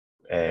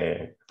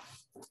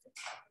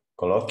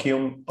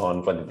colloquium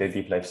on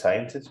quantitative life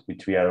sciences,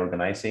 which we are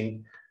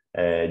organizing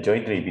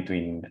jointly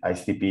between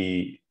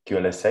ICP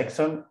QLS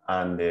section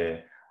and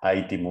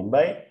IIT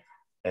Mumbai.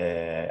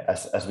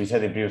 As we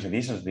said in previous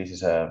editions, this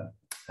is a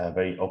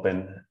very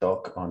open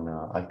talk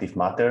on active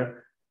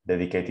matter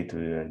dedicated to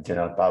the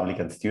general public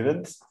and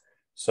students.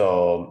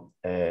 So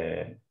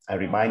I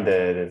remind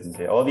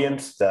the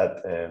audience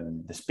that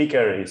the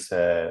speaker is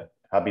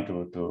happy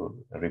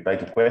to reply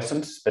to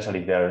questions, especially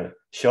if they are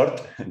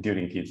short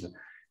during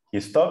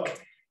his talk.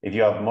 If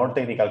you have more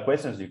technical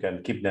questions, you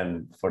can keep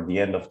them for the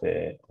end of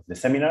the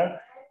seminar.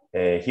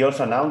 He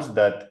also announced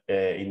that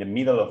in the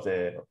middle of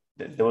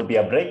there will be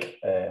a break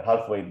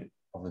halfway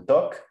of the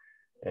talk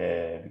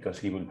because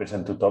he will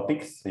present two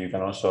topics. So you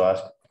can also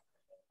ask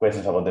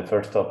questions about the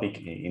first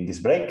topic in this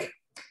break.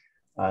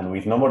 And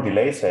with no more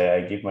delays,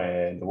 I give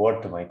the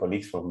word to my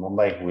colleagues from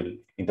Mumbai who will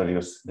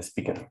introduce the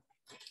speaker.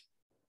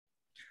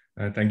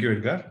 Thank you,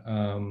 Edgar.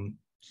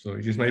 So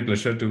it is my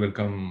pleasure to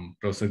welcome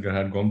Professor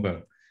Gerhard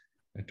Gompper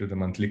to the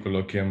monthly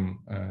colloquium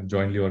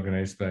jointly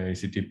organized by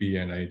ICTP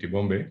and IIT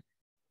Bombay.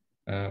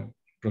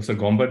 Professor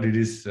Gompper did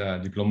his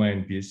diploma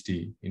and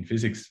PhD in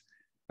physics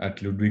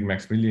at Ludwig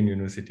Maximilian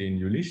University in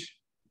Juelich,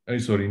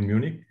 in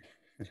Munich.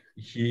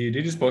 He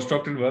did his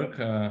postdoctoral work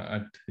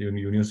at the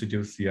University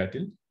of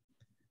Seattle.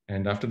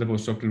 And after the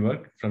postdoctoral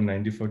work from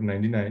 94 to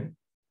 99,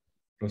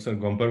 Professor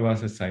Gompper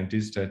was a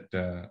scientist at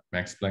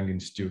Max Planck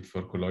Institute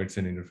for Colloids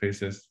and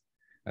Interfaces.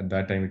 At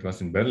that time, it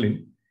was in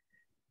Berlin.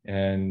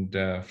 And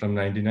from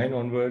 99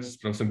 onwards,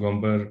 Professor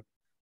Gompper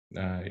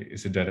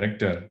is a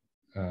director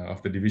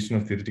of the Division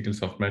of Theoretical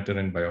Soft Matter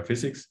and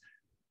Biophysics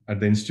at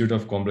the Institute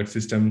of Complex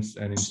Systems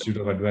and Institute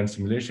of Advanced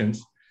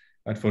Simulations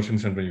at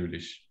Forschungszentrum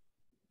Juelich.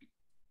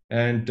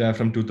 And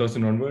from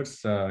 2000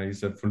 onwards,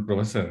 he's a full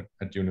professor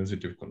at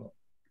University of Cologne.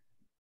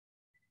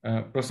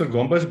 Professor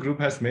Gompper's group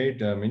has made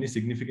many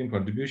significant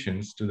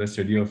contributions to the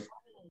study of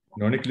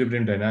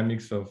non-equilibrium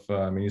dynamics of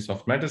many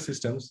soft matter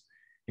systems,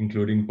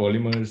 including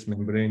polymers,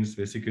 membranes,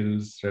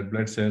 vesicles, red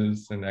blood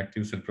cells, and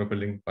active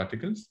self-propelling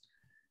particles.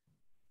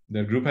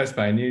 The group has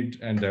pioneered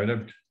and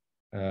developed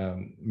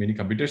many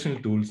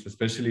computational tools,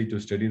 especially to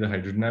study the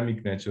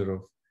hydrodynamic nature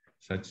of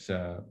such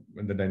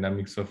the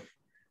dynamics of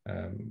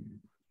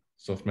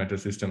soft matter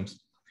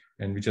systems,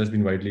 and which has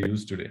been widely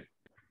used today.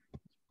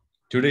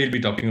 Today, we'll be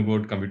talking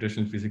about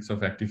computational physics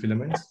of active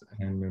filaments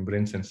and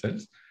membranes and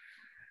cells.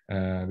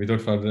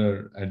 Without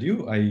further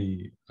ado,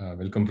 I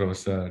welcome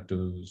Professor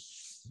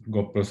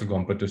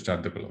Gompper to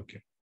start the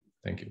colloquium.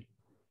 Thank you.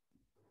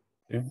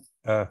 Yeah.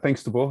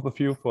 Thanks to both of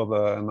you for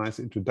the nice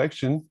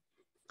introduction.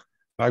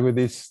 Like with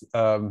this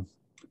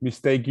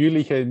mistake,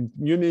 Juelich and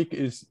Munich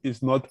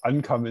is not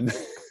uncommon.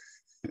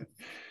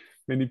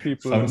 Many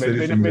people,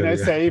 when I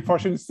say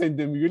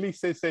Forschungszentrum Juelich,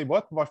 they say,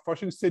 what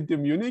Forschungszentrum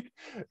Munich?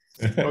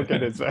 Okay,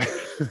 that's right.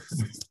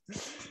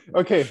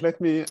 Okay, let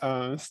me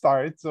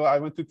start. So I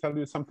want to tell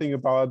you something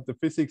about the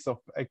physics of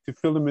active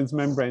filaments,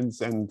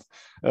 membranes, and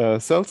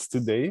cells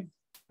today.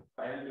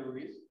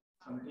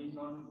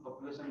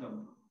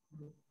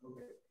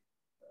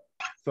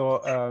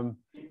 So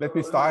let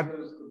me start.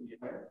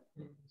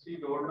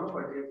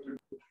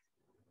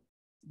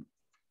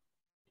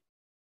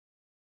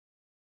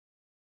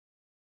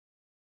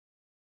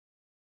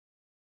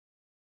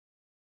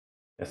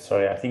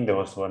 Sorry, I think there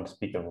was one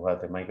speaker who had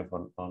the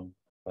microphone on,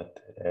 but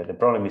the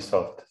problem is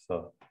solved.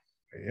 So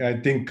I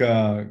think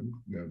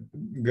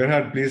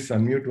Gerhard, please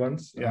unmute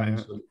once. Yeah,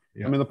 so,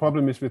 yeah. I mean, the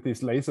problem is with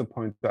this laser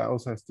pointer, I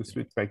also has to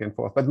switch back and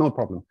forth, but no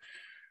problem.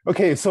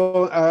 Okay,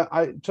 so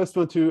I just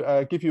want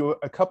to give you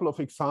a couple of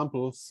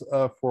examples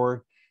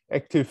for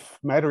active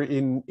matter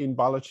in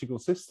biological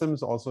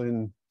systems,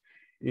 also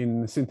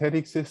in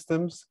synthetic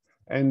systems.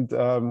 And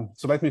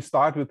so let me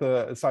start with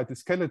a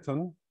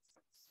cytoskeleton.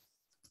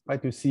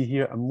 Like you see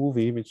here a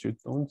movie which you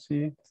don't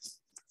see.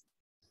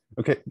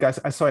 Okay, guys,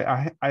 sorry,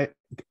 I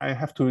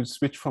have to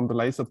switch from the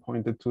laser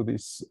pointer to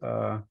this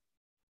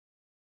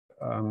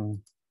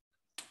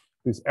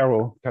this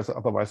arrow, because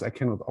otherwise I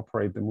cannot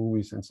operate the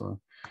movies and so on.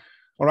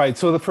 All right,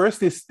 so the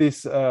first is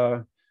this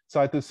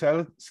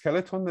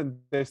cytoskeleton,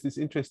 and there's this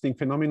interesting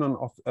phenomenon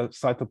of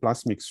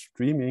cytoplasmic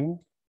streaming.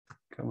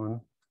 Come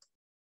on.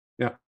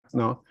 Yeah,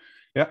 no.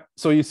 Yeah,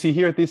 so you see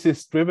here, this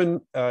is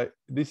driven,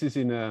 this is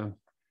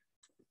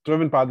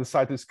driven by the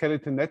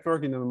cytoskeleton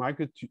network in of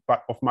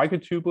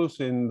microtubules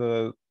in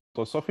the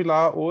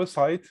Drosophila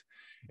oocyte.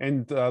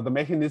 And the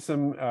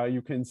mechanism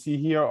you can see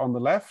here on the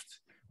left.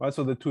 Right?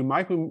 So the two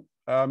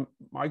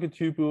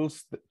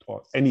microtubules,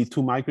 or any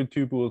two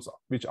microtubules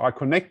which are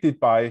connected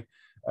by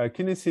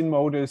kinesin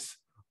motors,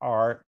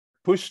 are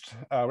pushed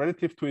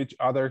relative to each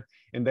other,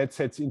 and that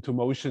sets into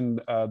motion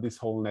this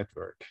whole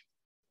network.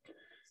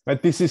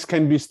 But this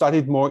can be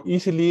studied more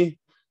easily.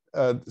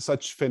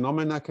 Such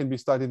phenomena can be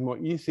studied more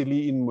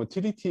easily in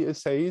motility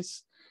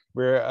assays,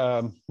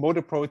 where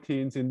motor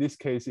proteins, in this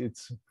case,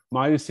 it's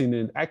myosin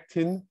and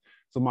actin.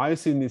 So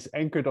myosin is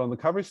anchored on the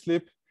cover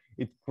slip.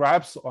 It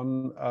grabs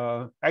on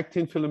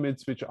actin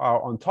filaments, which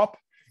are on top,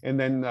 and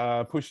then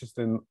pushes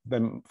them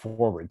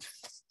forward.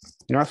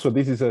 Yeah, so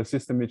this is a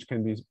system which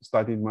can be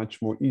studied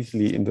much more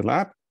easily in the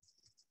lab.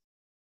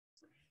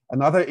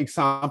 Another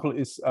example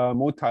is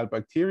motile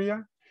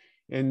bacteria,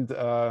 and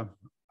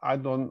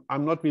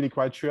I'm not really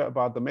quite sure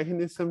about the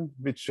mechanism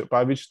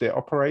by which they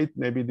operate.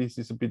 Maybe this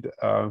is a bit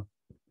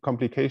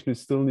complication, it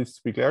still needs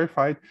to be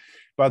clarified,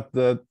 but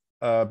the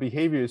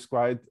behavior is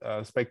quite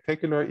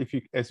spectacular,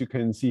 as you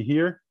can see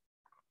here.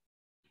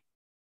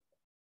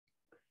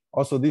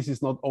 Also, this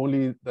is not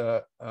only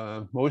the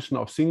motion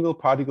of single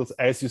particles,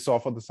 as you saw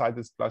for the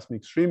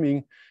cytoplasmic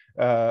streaming,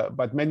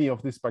 but many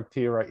of these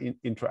bacteria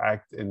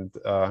interact and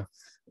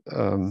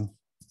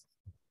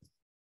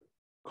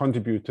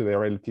contribute to their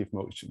relative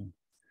motion.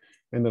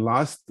 And the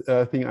last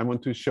thing I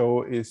want to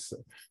show is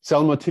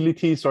cell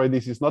motility. Sorry,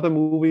 this is not a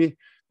movie.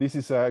 This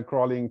is a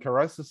crawling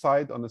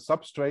keratocyte on a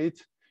substrate,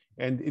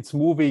 and it's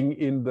moving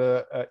in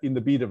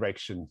the B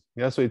direction.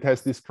 Yeah, so it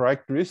has this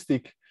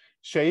characteristic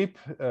shape,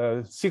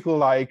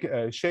 sickle-like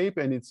shape,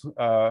 and it's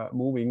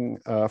moving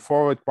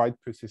forward quite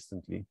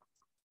persistently.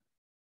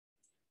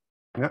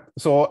 Yeah.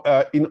 So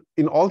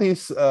in all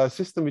these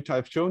systems which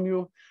I've shown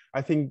you,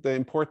 I think the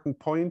important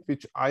point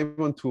which I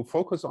want to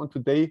focus on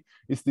today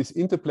is this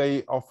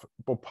interplay of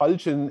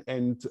propulsion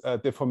and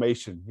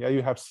deformation. Yeah,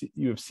 you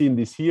have seen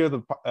this here.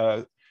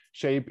 The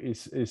shape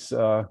is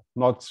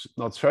not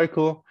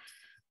spherical,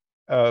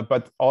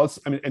 but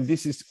also, I mean, and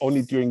this is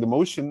only during the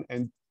motion.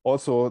 And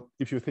also,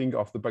 if you think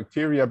of the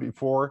bacteria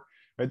before,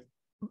 right,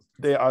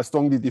 they are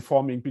strongly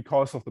deforming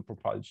because of the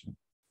propulsion.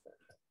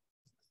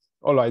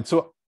 All right,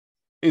 so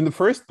in the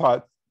first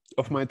part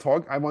of my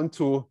talk, I want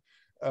to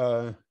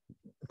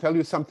tell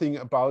you something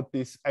about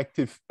these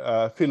active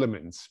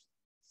filaments.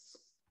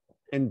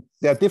 And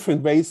there are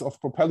different ways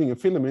of propelling a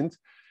filament.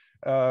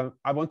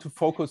 I want to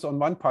focus on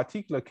one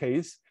particular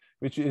case,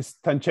 which is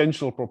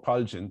tangential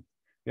propulsion.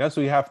 Yeah, so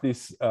you have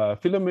this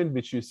filament,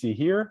 which you see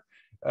here.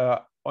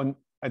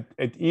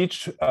 At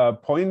each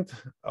point,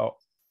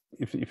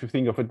 if you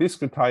think of a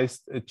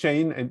discretized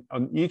chain, and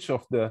on each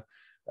of the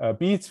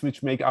beads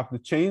which make up the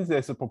chains,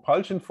 there's a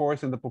propulsion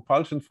force, and the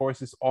propulsion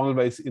force is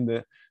always in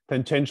the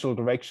tangential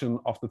direction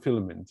of the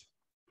filament.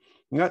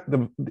 Yeah,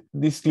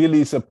 this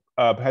clearly is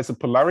has a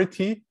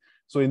polarity.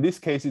 So in this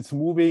case, it's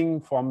moving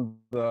from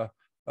the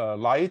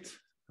light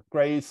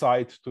gray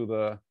side to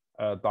the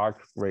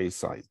dark gray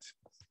side.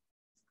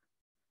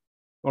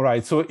 All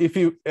right, so if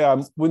you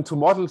want to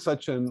model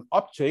such an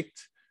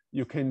object,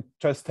 you can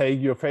just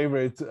take your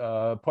favorite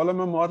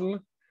polymer model.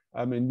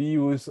 I mean, we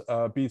use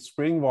bead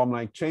spring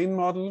worm-like chain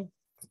model.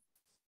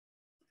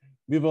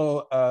 We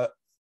will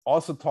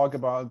also talk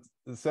about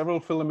several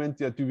filaments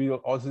that we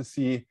will also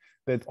see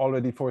that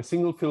already for a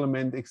single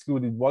filament,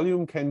 excluded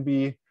volume can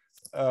be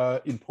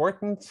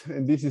important.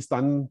 And this is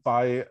done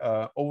by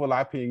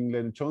overlapping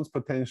Lennard-Jones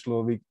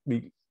potential,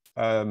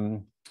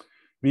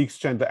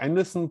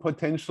 Weeks-Chandler-Anderson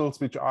potentials,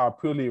 which are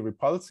purely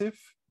repulsive.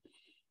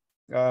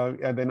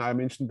 And then I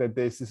mentioned that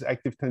there's this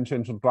active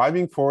tangential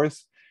driving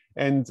force.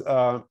 And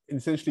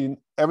essentially, in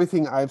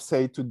everything I've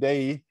said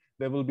today,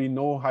 there will be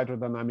no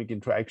hydrodynamic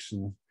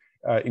interaction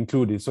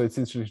included. So it's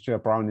essentially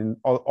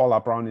all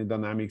are Brownian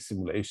dynamic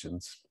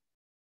simulations.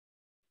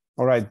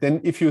 All right,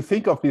 then if you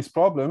think of this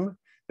problem,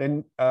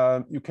 then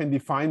you can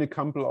define a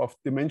couple of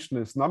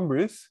dimensionless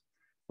numbers.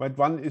 Right?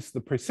 One is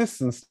the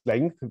persistence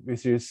length,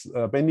 which is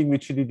bending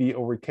rigidity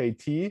over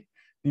KT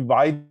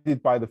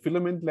divided by the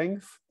filament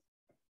length.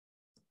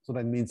 So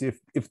that means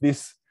if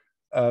this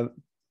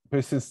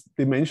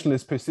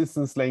dimensionless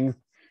persistence length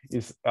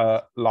is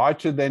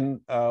larger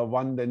than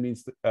 1, that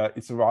means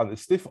it's a rather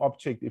stiff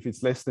object. If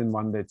it's less than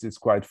 1, that is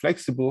quite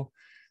flexible.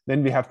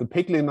 Then we have the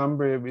Peclet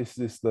number, which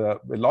is the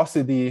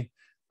velocity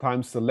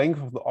times the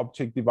length of the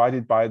object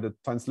divided by the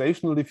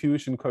translational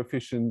diffusion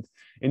coefficient.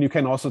 And you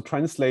can also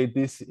translate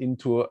this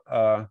into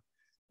a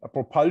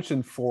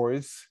propulsion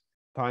force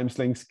times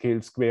length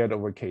scale squared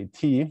over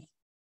KT.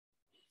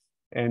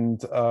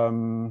 And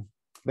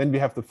then we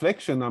have the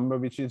flexion number,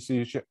 which is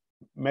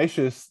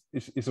measures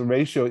is a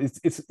ratio.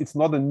 It's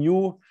not a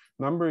new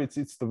number.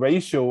 It's the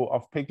ratio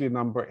of Peclet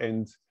number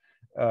and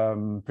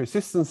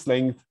persistence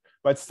length,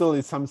 but still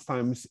it's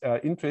sometimes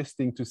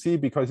interesting to see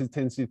because it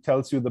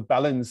tells you the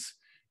balance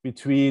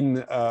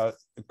between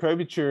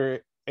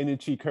curvature,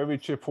 energy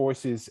curvature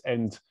forces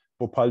and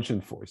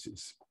propulsion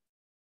forces.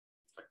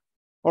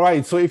 All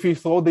right, so if you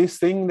throw this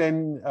thing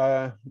then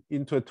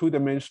into a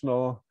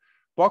two-dimensional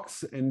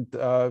box, and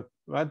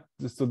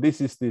so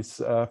this is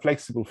this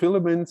flexible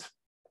filament.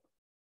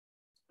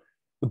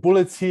 The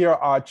bullets here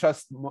are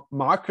just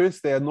markers.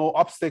 There are no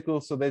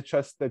obstacles, so they're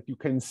just that you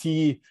can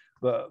see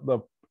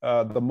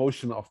the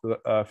motion of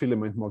the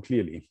filament more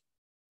clearly.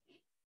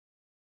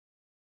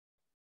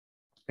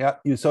 Yeah,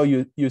 you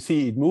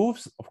see it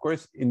moves. Of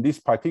course, in this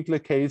particular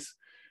case,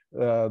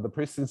 the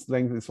persistence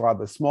length is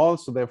rather small,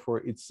 so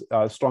therefore it's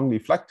strongly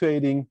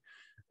fluctuating.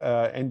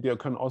 And you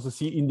can also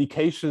see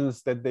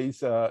indications that there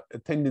is a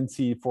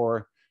tendency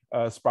for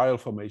spiral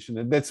formation,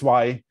 and that's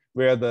why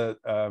where the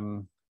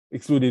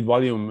excluded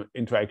volume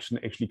interaction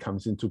actually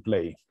comes into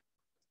play.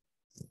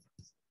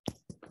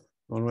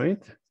 All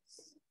right.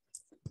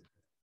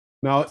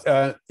 Now,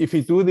 if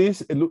we do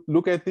this,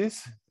 look at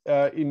this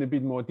in a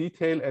bit more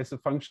detail as a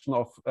function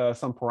of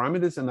some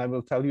parameters, and I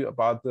will tell you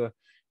about the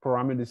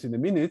parameters in a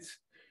minute,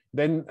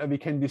 then we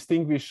can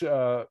distinguish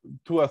 2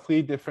 or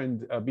 3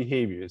 different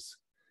behaviors.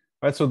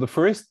 Right, so the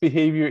first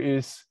behavior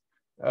is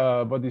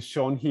what is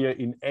shown here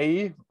in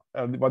A,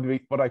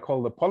 what I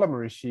call the polymer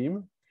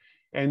regime.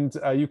 And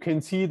you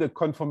can see the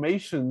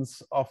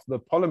conformations of the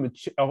polymer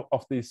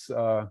of this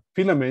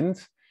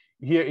filament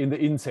here in the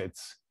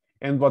insets.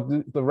 And what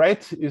the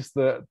red is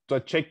the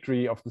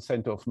trajectory of the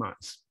center of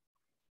mass.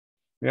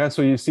 Yeah,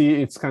 so you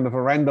see it's kind of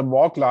a random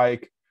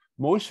walk-like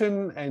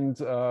motion, and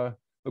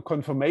the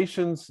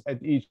conformations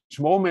at each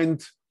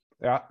moment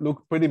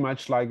look pretty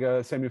much like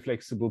a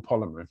semi-flexible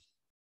polymer.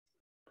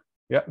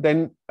 Yeah,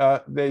 then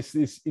there's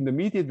this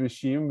intermediate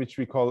regime, which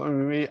we call,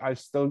 I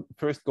still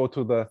first go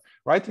to the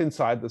right-hand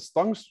side, the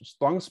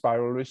strong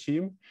spiral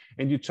regime.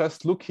 And you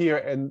just look here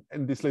and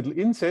this little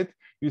inset,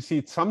 you see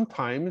it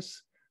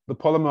sometimes the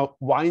polymer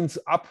winds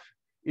up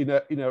in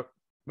a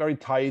very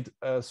tight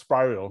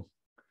spiral.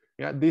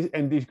 Yeah,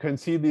 and you can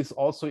see this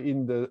also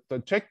in the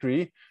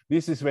trajectory.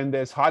 This is when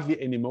there's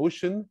hardly any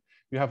motion.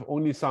 You have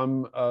only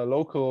some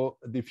local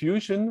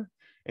diffusion.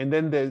 And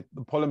then the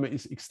polymer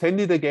is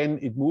extended again.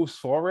 It moves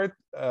forward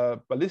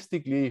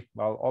ballistically,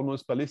 well,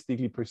 almost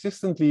ballistically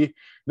persistently.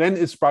 Then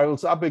it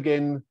spirals up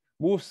again,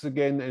 moves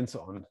again, and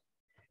so on.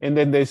 And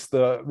then there's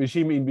the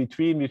regime in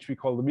between, which we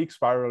call the weak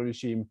spiral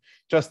regime.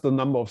 Just the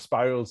number of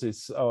spirals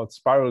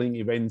spiraling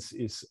events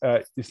is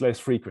less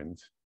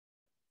frequent.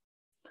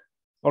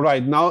 All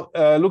right, now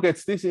look at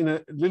this in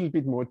a little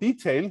bit more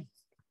detail.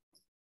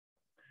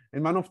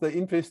 And one of the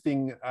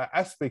interesting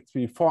aspects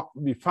we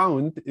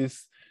found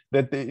is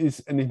that there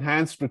is an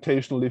enhanced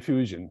rotational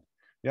diffusion.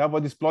 Yeah,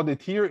 what is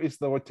plotted here is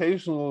the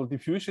rotational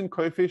diffusion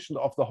coefficient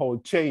of the whole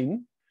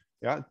chain.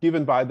 Yeah,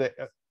 given by the,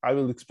 I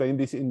will explain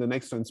this in the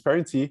next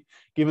transparency,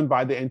 given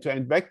by the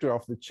end-to-end vector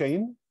of the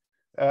chain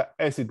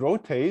as it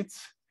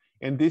rotates.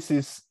 And this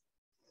is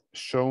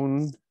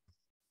shown.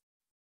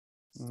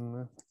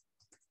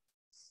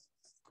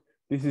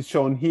 This is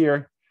shown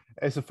here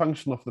as a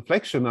function of the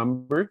flexure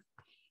number.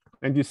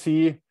 And you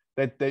see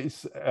that there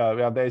is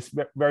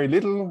very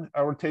little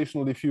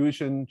rotational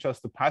diffusion,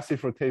 just a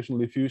passive rotational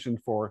diffusion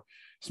for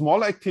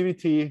small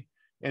activity.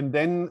 And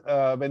then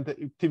when the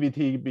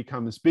activity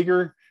becomes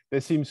bigger,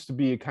 there seems to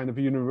be a kind of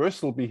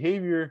universal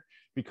behavior,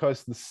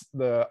 because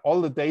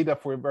all the data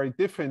for a very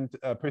different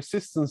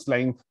persistence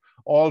length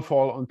all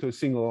fall onto a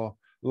single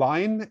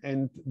line.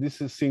 And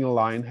this single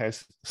line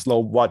has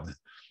slope 1.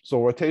 So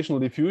rotational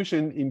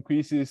diffusion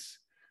increases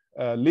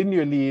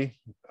linearly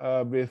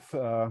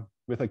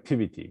with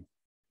activity.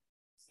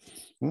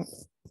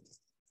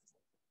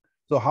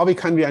 So how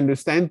can we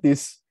understand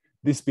this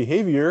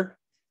behavior?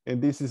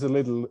 And this is a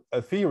little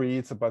theory.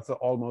 It's about the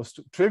almost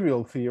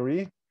trivial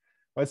theory.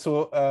 Right?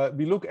 So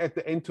we look at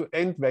the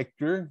end-to-end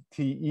vector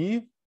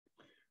TE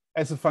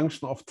as a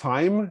function of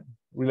time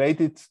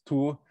related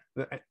to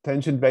the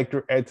tangent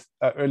vector at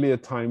earlier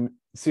time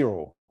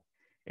 0.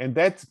 And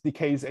that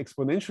decays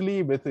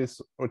exponentially with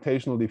this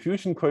rotational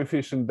diffusion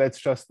coefficient. That's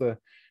just the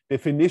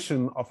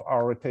definition of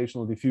our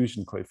rotational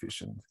diffusion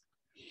coefficient.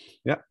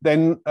 Yeah,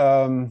 then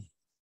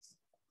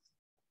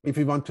if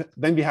we want to,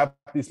 then we have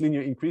this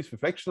linear increase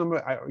reflection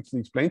number. I actually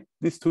explained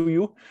this to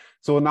you.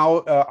 So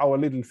now our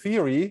little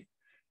theory,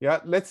 yeah,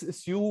 let's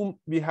assume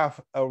we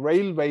have a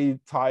railway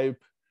type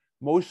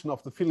motion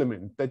of the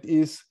filament. That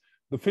is,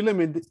 the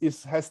filament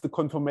has the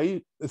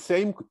conformation, the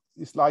same,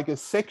 is like a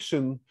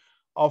section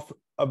of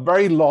a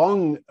very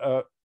long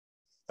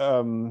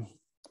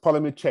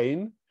polymer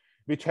chain,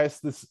 which has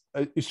this,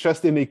 it's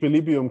just an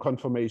equilibrium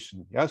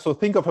conformation. Yeah, so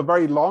think of a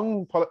very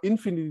long,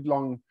 infinitely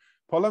long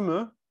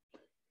polymer,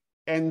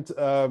 and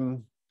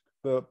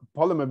the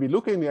polymer we're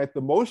looking at,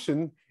 the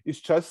motion, is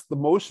just the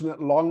motion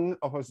along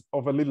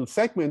of a little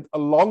segment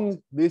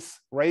along this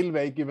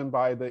railway given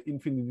by the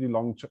infinitely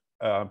long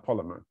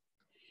polymer.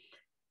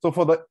 So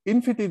for the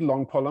infinitely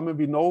long polymer,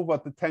 we know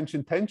what the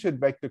tangent-tangent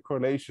vector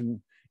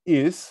correlation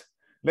is.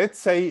 Let's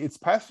say it's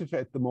passive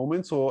at the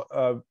moment, so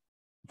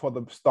for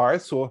the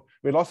start, so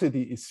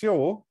velocity is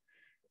 0,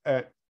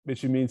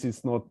 which means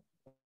it's not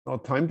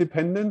time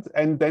dependent.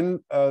 And then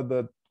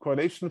the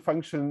correlation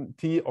function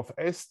T of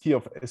S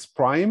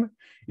prime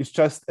is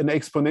just an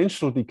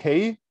exponential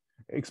decay,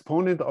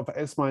 exponent of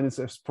S minus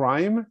S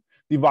prime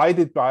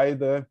divided by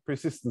the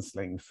persistence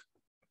length.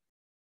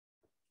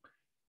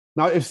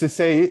 Now, if they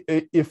say,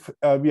 if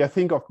we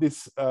think of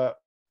this,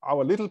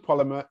 our little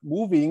polymer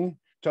moving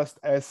just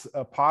as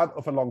a part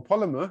of a long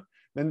polymer,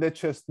 then that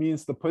just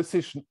means the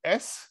position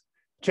S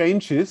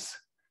changes,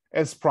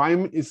 S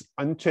prime is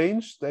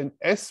unchanged, and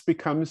S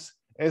becomes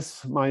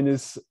S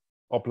minus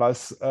or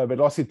plus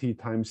velocity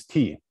times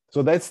T.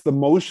 So that's the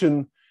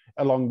motion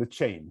along the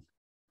chain.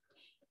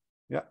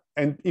 Yeah,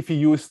 and if you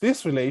use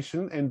this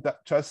relation and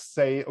just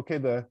say,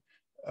 okay,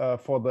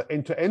 for the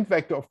end-to-end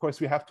vector, of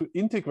course, we have to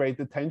integrate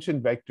the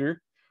tangent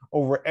vector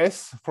over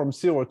S from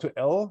 0 to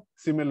L,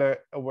 similar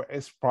over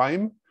S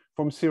prime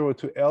from 0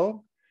 to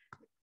L.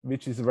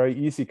 which is a very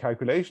easy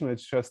calculation.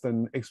 It's just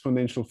an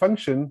exponential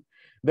function.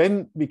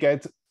 Then we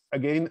get,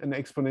 again, an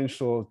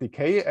exponential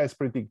decay as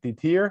predicted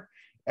here.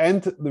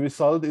 And the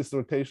result is the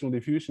rotational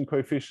diffusion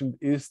coefficient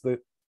is the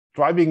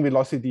driving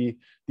velocity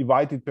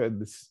divided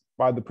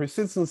by the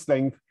persistence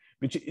length,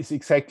 which is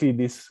exactly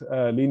this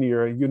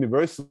linear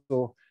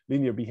universal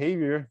linear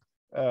behavior,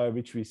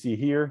 which we see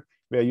here,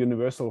 where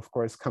universal, of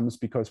course, comes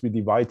because we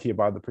divide here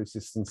by the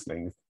persistence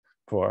length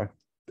for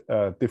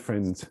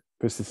different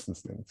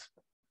persistence lengths.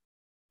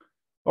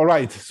 All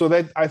right, so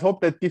that I hope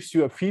that gives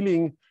you a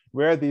feeling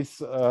where this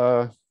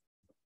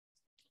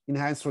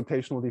enhanced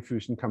rotational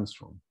diffusion comes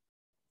from.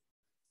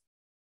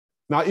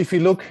 Now, if we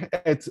look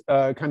at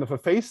kind of a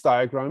phase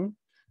diagram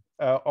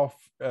of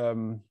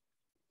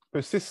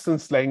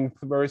persistence length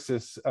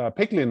versus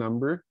Peclet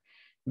number,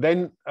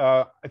 then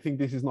I think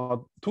this is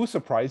not too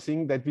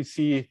surprising that we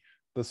see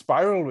the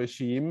spiral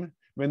regime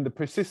when the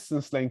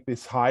persistence length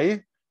is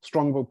high,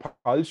 strong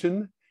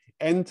propulsion,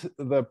 and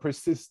the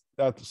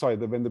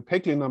when the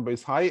Peclet number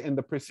is high and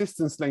the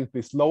persistence length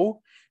is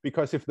low,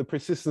 because if the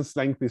persistence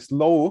length is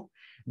low,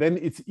 then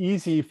it's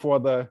easy for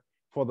the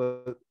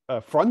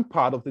front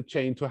part of the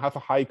chain to have a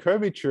high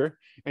curvature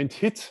and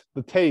hit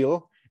the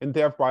tail and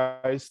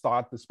thereby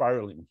start the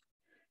spiraling.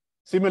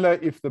 Similar,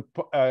 if the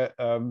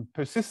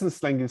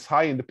persistence length is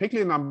high and the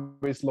Peclet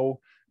number is low,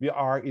 we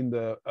are in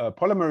the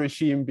polymer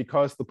regime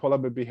because the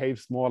polymer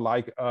behaves more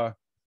like a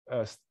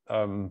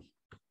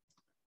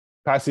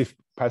passive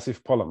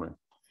polymer.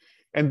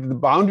 And the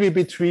boundary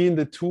between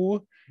the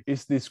two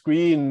is this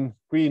green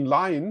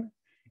line.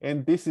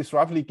 And this is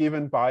roughly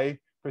given by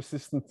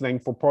persistence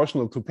length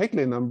proportional to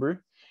Peclet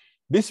number.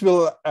 This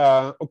will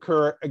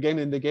occur again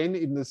and again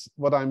in this,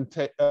 what I'm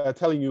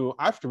telling you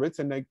afterwards.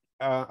 And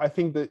I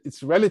think that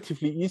it's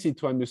relatively easy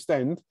to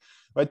understand,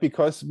 right?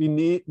 Because we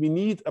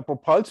need a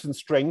propulsion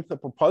strength, a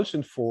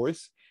propulsion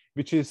force,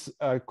 which is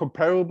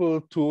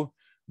comparable to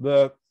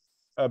the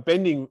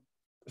bending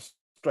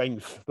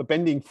strength, the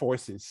bending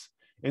forces.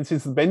 And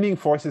since the bending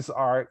forces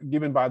are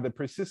given by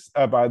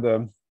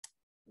the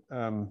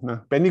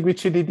bending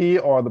rigidity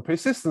or the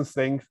persistence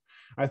length,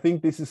 I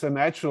think this is a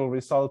natural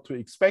result to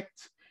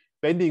expect.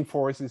 Bending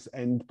forces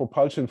and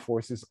propulsion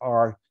forces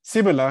are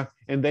similar,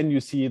 and then you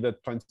see the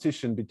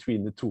transition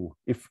between the two.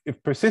 If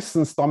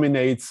persistence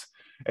dominates,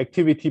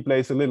 activity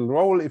plays a little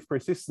role. If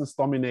persistence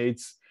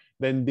dominates,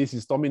 then this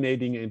is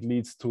dominating and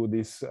leads to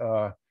this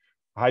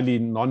highly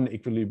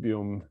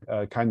non-equilibrium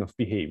kind of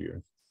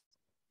behavior.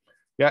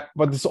 Yeah,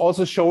 but it's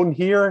also shown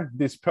here,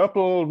 this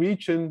purple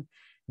region,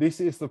 this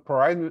is the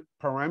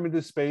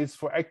parameter space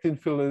for actin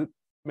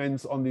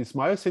filaments on these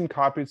myosin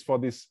carpets for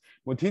this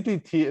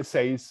motility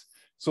assays.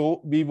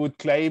 So we would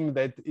claim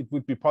that it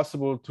would be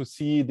possible to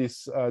see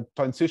this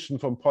transition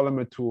from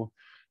polymer to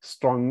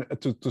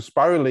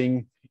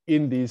spiraling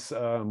in these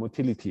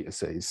motility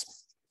assays.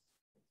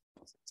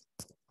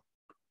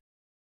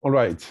 All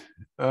right.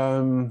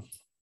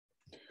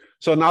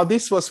 So now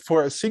this was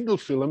for a single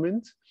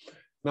filament.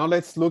 Now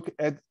let's look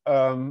at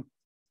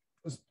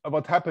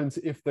what happens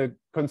if the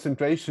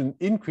concentration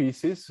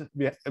increases.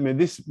 We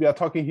are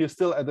talking here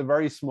still at a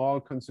very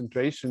small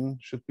concentration,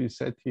 should be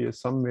set here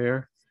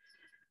somewhere.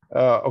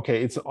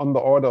 Okay, it's on the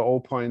order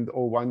 0.01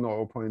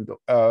 or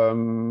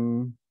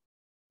 0.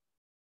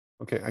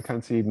 Okay, I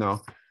can't see it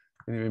now.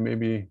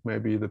 Anyway,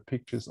 maybe the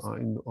pictures are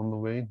on the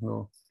way.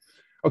 No.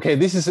 Okay,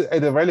 this is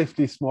at a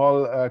relatively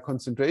small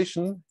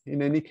concentration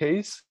in any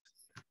case.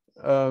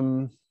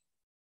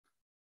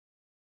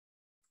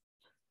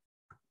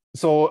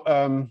 So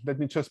let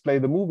me just play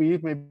the movie.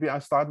 Maybe I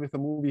start with the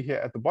movie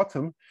here at the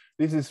bottom.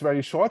 This is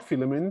very short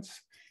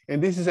filaments.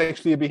 And this is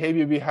actually a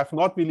behavior we have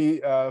not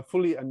really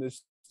fully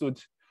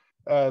understood.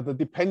 The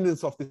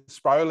dependence of the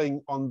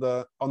spiraling on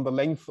the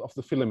length of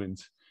the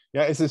filament.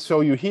 Yeah, as I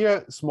show you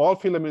here, small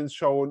filaments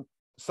show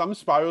some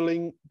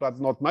spiraling, but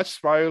not much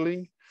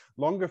spiraling.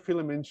 Longer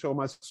filaments show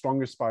much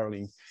stronger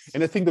spiraling.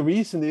 And I think the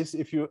reason is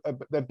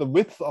that the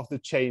width of the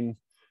chain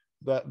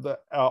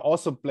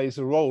also plays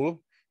a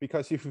role,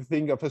 because if you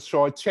think of a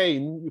short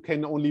chain, you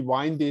can only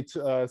wind it,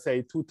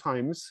 say, 2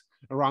 times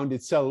around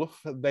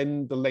itself,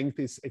 then the length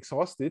is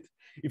exhausted.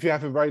 If you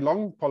have a very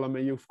long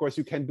polymer, of course,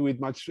 you can do it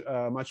much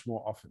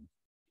more often.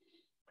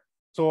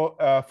 So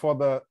for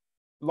the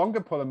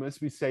longer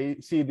polymers, we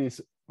see this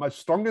much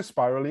stronger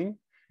spiraling.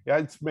 Yeah,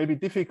 it's maybe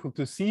difficult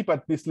to see,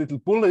 but these little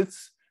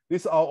bullets,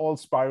 these are all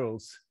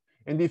spirals.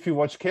 And if you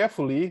watch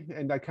carefully,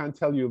 and I can't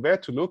tell you where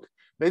to look,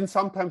 then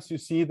sometimes you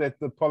see that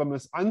the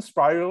polymers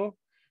unspiral,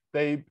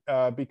 they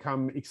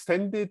become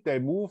extended, they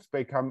move,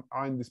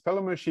 are in this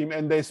polymer regime,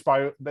 and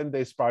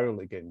they spiral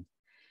again.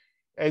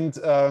 And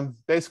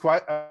there's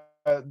quite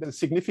the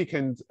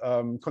significant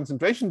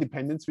concentration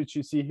dependence, which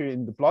you see here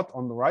in the plot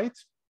on the right.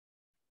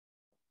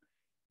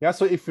 Yeah,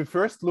 so if we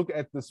first look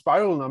at the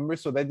spiral number,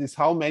 so that is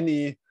how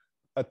many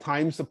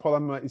times the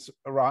polymer is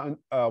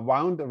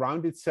wound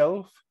around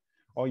itself,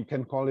 or you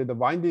can call it a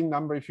winding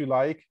number if you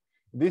like.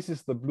 This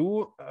is the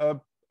blue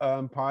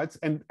parts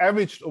and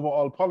averaged over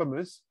all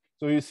polymers.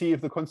 So you see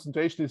if the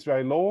concentration is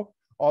very low,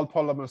 all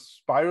polymers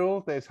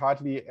spiral. There's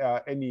hardly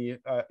any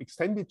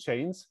extended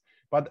chains.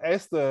 But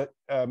as the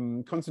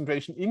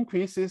concentration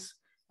increases,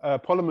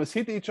 polymers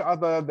hit each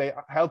other, they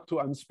help to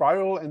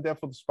unspiral, and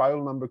therefore the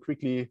spiral number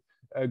quickly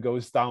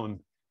goes down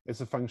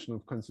as a function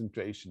of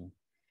concentration.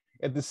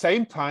 At the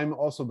same time,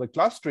 also the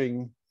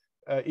clustering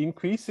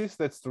increases,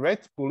 that's the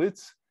red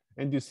bullets,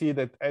 and you see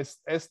that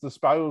as the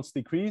spirals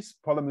decrease,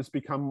 polymers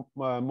become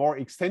more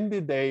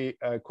extended, they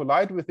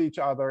collide with each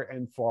other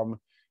and form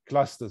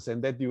clusters,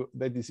 and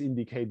that is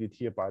indicated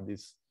here by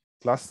this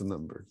cluster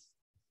number.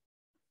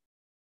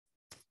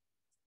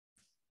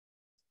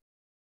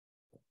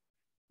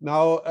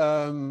 Now,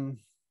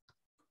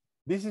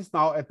 this is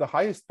now at the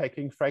highest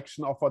packing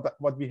fraction of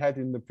what we had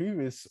in the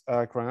previous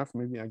graph.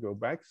 Maybe I go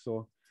back.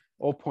 So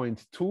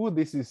 0.2.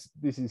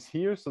 This is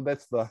here. So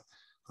that's the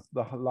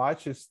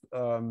largest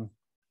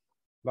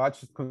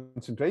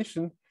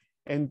concentration.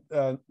 And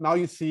now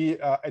you see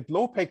at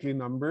low Peckley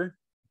number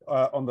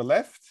on the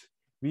left,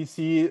 we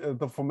see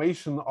the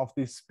formation of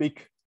these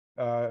big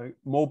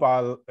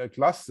motile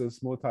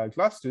clusters.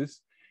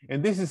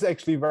 And this is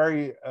actually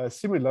very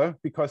similar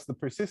because the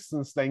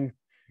persistence length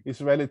is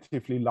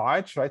relatively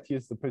large, right?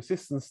 Here's the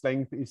persistence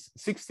length is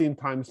 16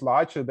 times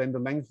larger than the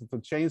length of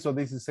the chain. So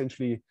this is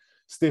essentially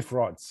stiff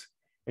rods.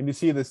 And you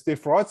see the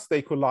stiff rods,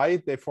 they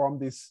collide, they form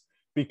these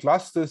big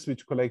clusters,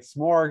 which collects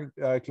more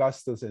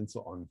clusters and so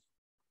on.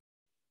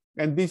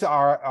 And these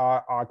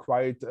are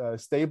quite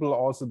stable.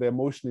 Also, their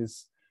motion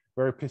is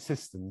very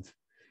persistent.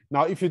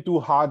 Now, if you do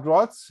hard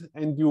rods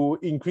and you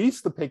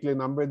increase the Peckley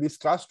number, this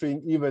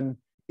clustering even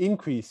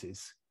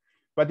increases.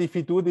 But if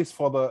you do this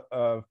for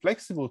the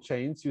flexible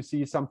chains, you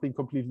see something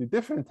completely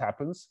different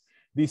happens.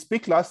 These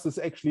big clusters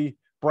actually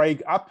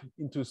break up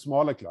into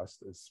smaller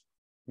clusters.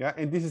 Yeah,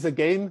 and this is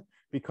again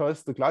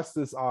because the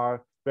clusters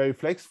are very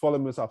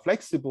polymers are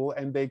flexible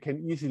and they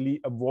can easily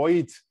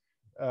avoid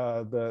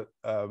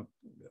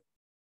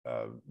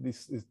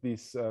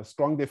these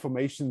strong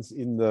deformations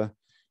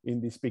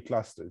in these big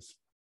clusters.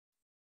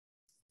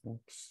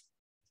 Oops.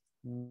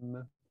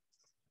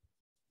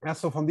 Yeah,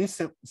 so from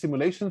these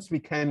simulations, we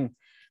can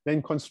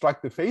then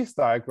construct the phase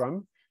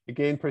diagram.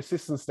 Again,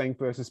 persistence length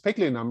versus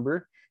Peckley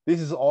number. This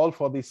is all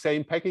for the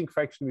same packing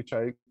fraction, which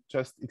I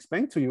just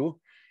explained to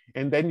you.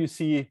 And then you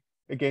see,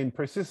 again,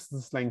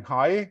 persistence length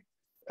high,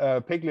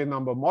 Peckley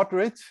number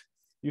moderate.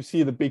 You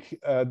see the big,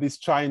 this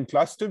giant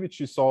cluster,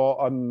 which you saw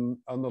on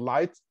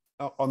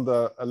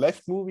the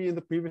left movie in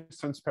the previous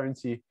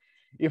transparency.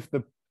 If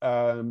the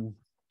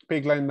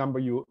Peckley number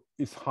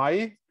is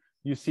high,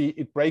 you see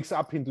it breaks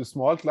up into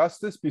small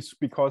clusters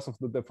because of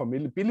the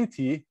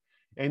deformability.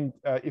 And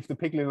if the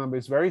Peckley number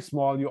is very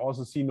small, you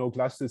also see no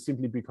clusters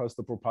simply because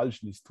the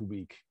propulsion is too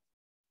weak.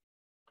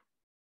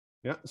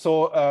 Yeah.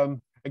 So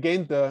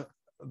again, the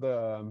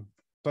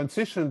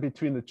transition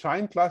between the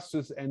giant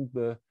clusters and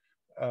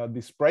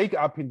this break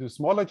up into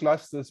smaller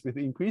clusters with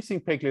increasing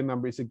Peckley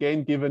number is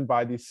again given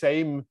by the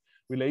same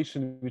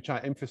relation which I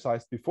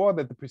emphasized before,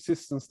 that the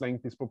persistence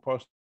length is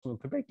proportional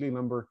to Peckley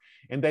number,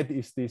 and that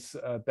is this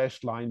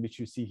dashed line which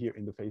you see here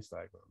in the phase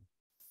diagram.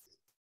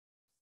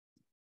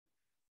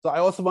 So I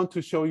also want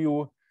to show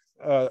you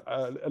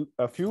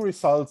a few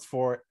results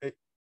for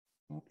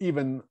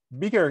even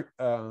bigger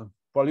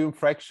volume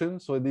fraction.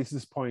 So this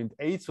is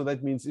 0.8. So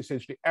that means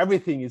essentially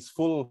everything is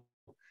full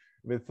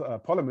with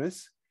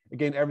polymers.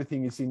 Again,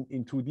 everything is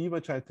in 2D,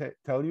 which I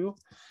tell you.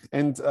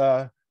 And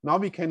now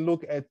we can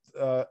look at,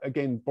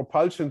 again,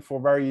 propulsion for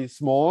very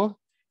small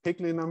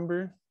Peckley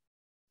number.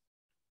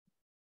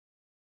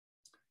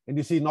 And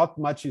you see not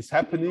much is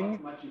happening.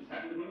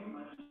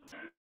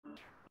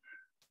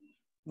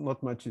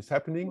 Not much is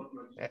happening.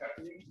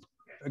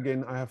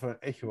 Again, I have an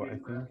echo, I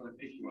think.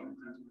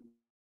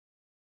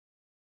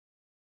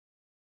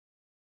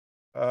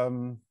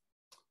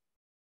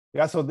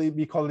 Yeah, so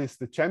we call this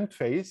the jammed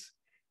phase.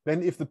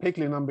 Then if the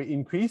Peckley number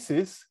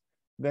increases,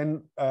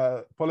 then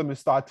polymers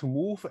start to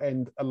move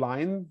and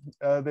align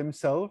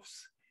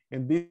themselves.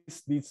 And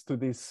this leads to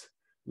this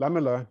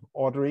lamellar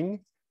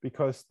ordering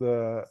because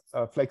the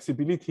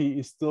flexibility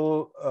is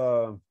still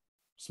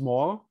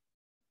small,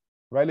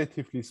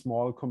 relatively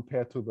small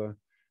compared to the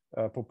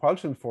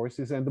propulsion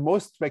forces. And the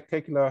most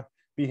spectacular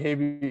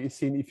behavior is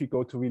seen if you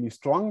go to really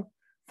strong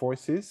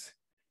forces.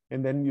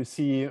 And then you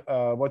see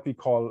what we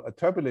call a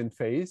turbulent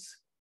phase.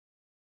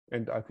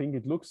 And I think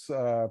it looks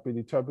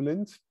pretty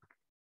turbulent.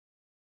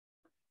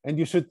 And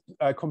you should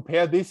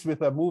compare this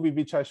with a movie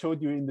which I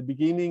showed you in the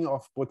beginning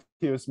of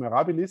Proteus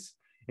mirabilis.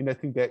 And I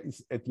think there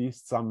is at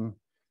least some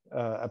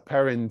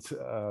apparent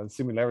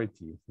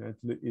similarity.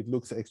 It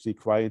looks actually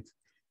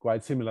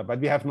quite similar, but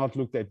we have not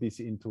looked at this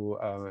into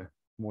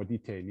more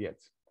detail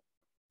yet.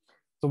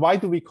 So why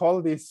do we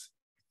call this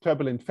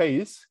turbulent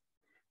phase?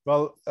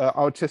 Well,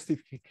 our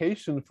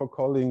justification for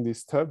calling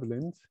this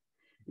turbulent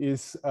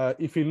is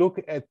if you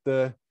look at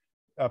the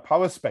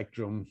power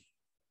spectrum,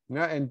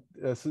 yeah, and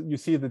so you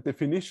see the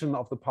definition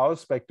of the power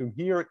spectrum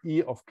here,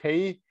 E of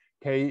k.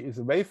 K is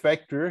a wave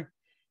vector.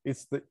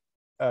 It's the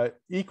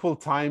equal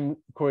time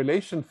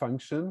correlation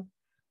function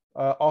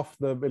of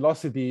the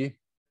velocity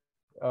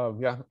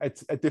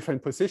at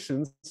different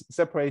positions,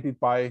 separated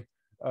by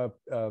a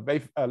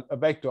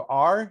vector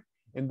r,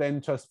 and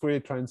then just Fourier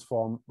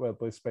transform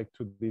with respect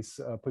to this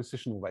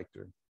positional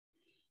vector.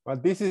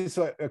 But this is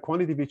a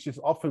quantity which is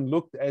often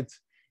looked at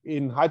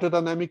in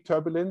hydrodynamic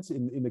turbulence,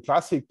 in the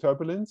classic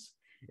turbulence.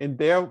 And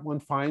there one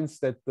finds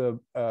that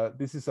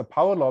this is a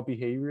power law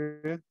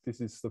behavior.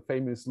 This is the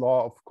famous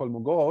law of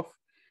Kolmogorov,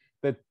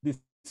 that this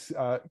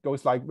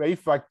goes like wave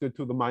factor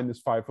to the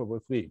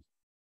 -5/3.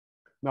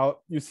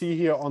 Now you see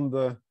here on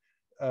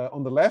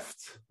the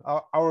left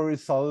our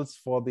results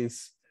for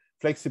this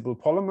flexible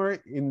polymer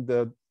in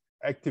the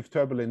active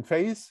turbulent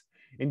phase,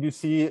 and you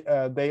see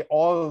they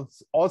all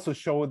also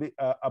show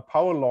a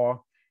power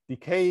law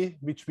decay,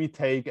 which we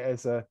take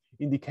as an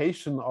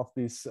indication of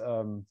this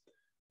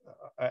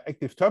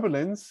active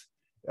turbulence.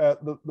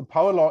 The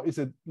power law is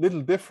a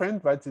little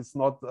different, right? It's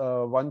not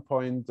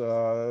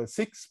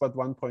 1.6 but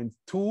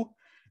 1.2,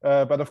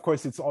 but of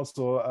course it's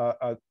also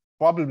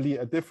probably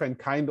a different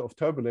kind of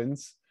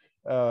turbulence,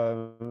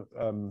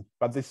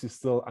 but this is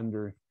still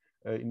under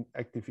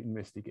active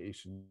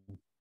investigation.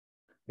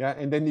 Yeah,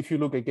 and then if you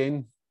look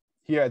again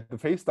here at the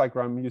phase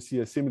diagram, you see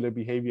a similar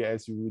behavior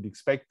as you would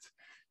expect.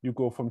 You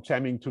go from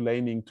jamming to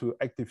laning to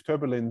active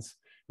turbulence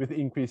with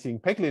increasing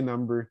Peclet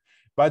number,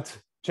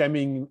 but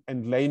jamming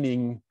and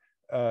laning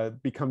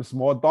becomes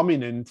more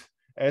dominant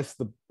as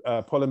the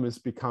polymers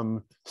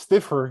become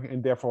stiffer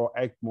and therefore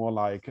act more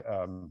like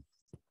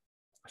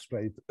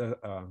straight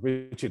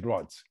rigid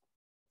rods.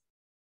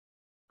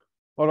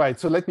 All right,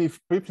 so let me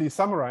briefly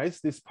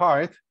summarize this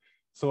part.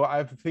 So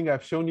I think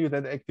I've shown you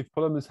that active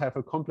polymers have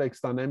a complex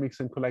dynamics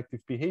and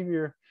collective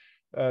behavior,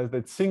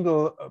 that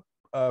single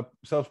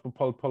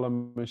self-propelled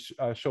polymers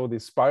show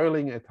this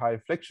spiraling at high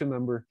flexion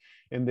number,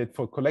 and that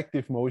for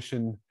collective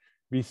motion,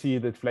 we see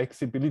that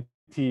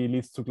flexibility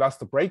leads to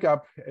cluster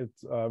breakup at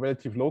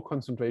relative low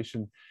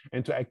concentration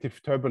and to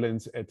active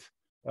turbulence at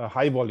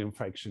high volume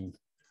fraction.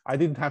 I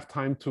didn't have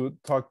time to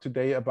talk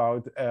today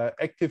about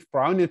active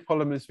Brownian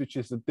polymers, which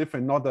is a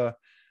different, not a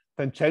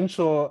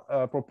tangential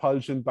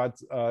propulsion,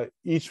 but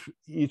each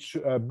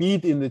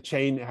bead in the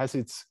chain has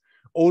its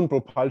own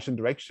propulsion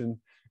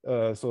direction.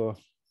 So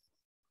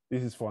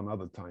this is for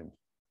another time.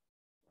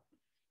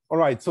 All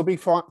right, so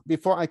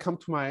before I come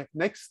to my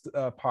next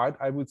part,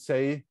 I would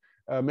say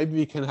maybe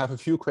we can have a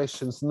few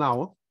questions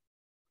now.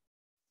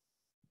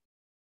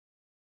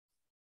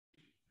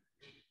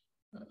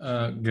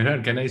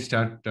 Gerhard, can I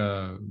start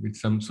with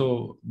some?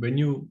 So when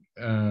you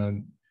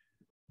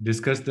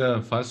discuss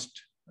the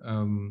first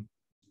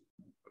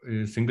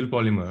single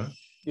polymer,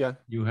 yeah,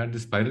 you had the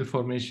spiral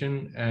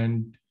formation,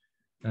 and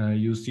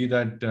you see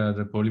that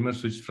the polymer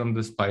switched from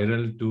the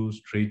spiral to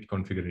straight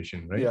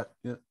configuration, right? Yeah,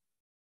 yeah.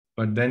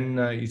 But then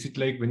is it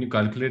like when you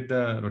calculate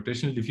the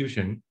rotational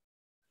diffusion,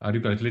 are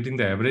you calculating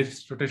the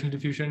average rotational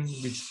diffusion?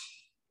 Which,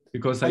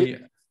 because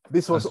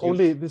this was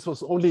only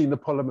in the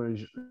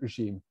polymer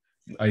regime.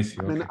 I see.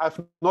 Okay. I mean, I've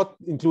not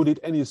included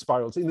any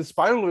spirals. In the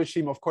spiral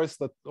regime, of course,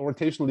 the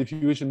rotational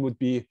diffusion would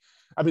be,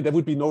 I mean, there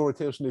would be no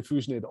rotational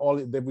diffusion at all.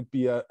 There would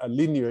be a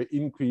linear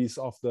increase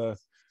of the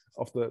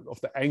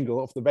angle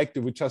of the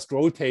vector, would just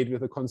rotate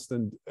with a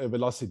constant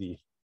velocity.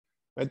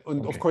 Right? And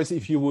okay. Of course,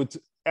 if you would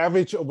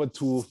average over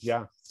two,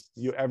 yeah,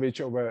 you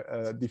average over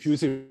a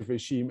diffusive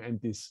regime and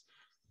this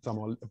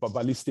somewhat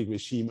ballistic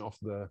regime of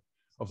the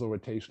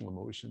rotational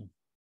motion.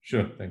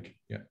 Sure, thank you.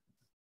 Yeah.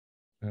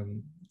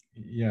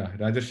 Yeah,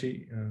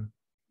 Rajarshi,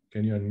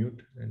 can you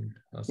unmute and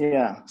ask?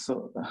 Yeah,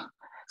 so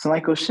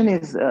my question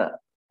is,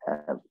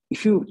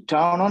 if you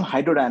turn on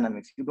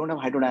hydrodynamics, you don't have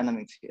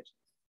hydrodynamics here.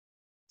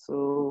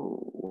 So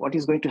what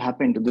is going to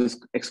happen to this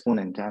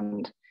exponent?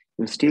 And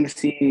you still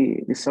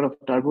see this sort of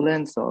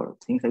turbulence, or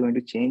things are going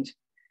to change?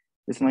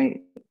 This is my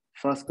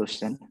first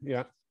question.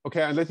 Yeah.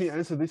 Okay, and let me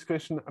answer this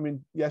question. I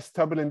mean, yes,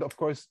 turbulent, of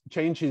course,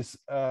 changes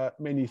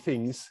many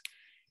things.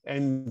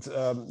 And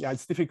yeah,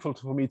 it's difficult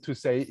for me to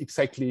say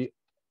exactly,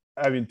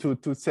 I mean,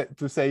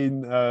 to say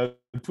in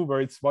 2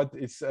 words what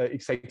is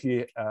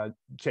exactly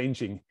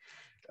changing.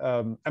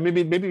 And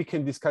maybe we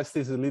can discuss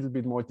this a little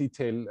bit more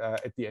detail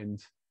at the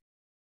end.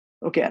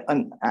 Okay,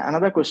 and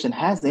another question,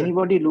 has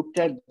anybody looked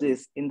at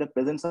this in the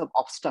presence of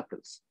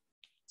obstacles?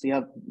 So you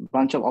have a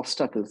bunch of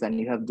obstacles and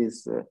you have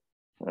these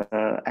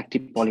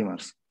active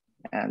polymers,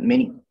 and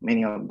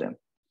many of them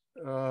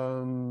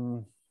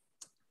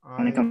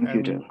on a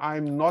computer.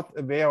 I'm not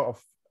aware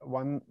of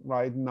one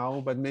right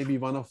now, but maybe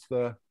one of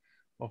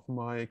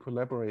my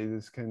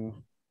collaborators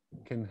can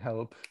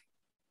help.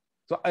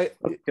 So okay.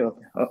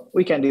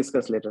 We can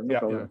discuss later. No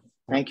problem.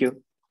 Yeah. Thank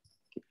you.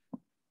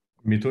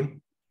 Mithun?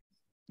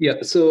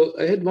 Yeah, so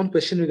I had one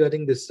question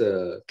regarding this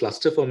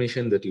cluster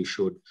formation that you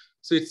showed.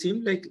 So it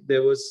seemed like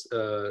there was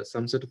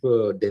some sort of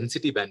a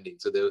density banding.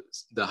 So there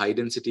was the high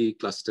density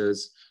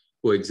clusters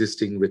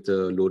coexisting with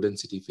the low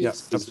density phase. Yeah,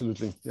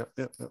 absolutely. Yeah.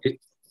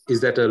 Is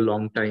that a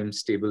long time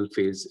stable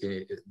phase,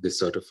 this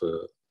sort of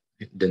a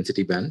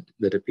density band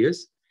that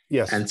appears?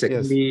 Yes. And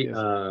secondly,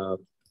 yes.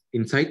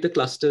 Inside the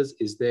clusters,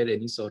 is there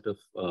any sort of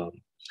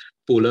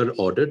polar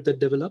order that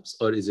develops,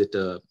 or is it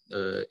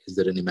is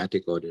there a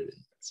nematic order in that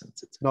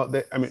sense? No,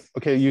 I mean,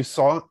 okay, you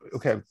saw,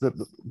 okay,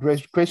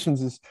 the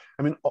questions is,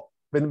 I mean,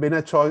 when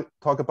I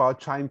talk about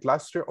giant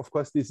cluster, of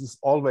course, this is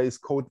always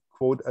quote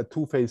a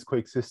two-phase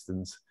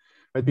coexistence,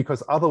 right?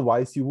 Because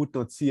otherwise you would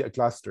not see a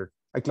cluster.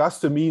 A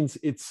cluster means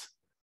it's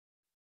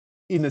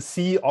in a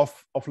sea of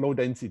low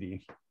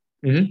density.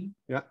 Mm-hmm.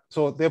 Yeah.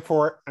 So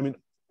therefore, I mean,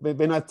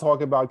 when I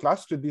talk about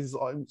cluster, this is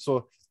all,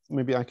 so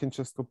maybe I can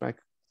just go back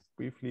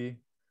briefly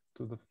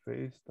to the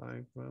phase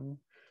diagram,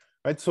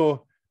 right?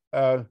 So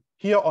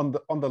here on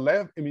the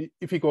left, I mean,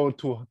 if you go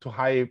to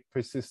high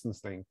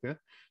persistence length, yeah.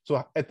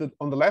 So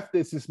on the left,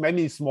 there's this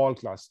many small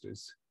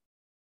clusters.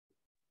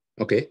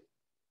 Okay.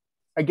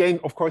 Again,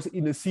 of course,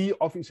 in a sea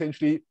of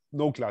essentially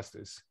no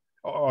clusters,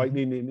 or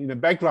in a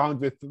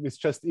background with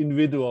just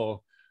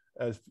individual.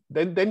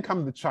 Then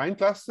come the giant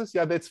clusters.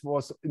 Yeah, that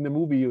was in the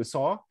movie you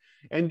saw,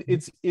 and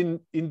it's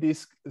in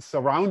this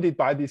surrounded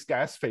by this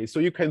gas phase. So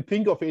you can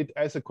think of it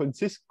as a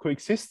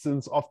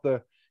coexistence of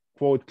the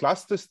quote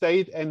cluster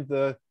state and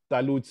the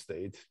dilute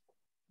state.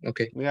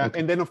 Okay. Yeah, okay.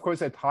 and then of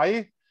course at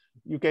high,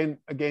 you can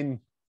again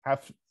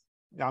have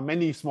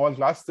many small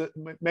clusters,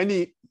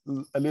 many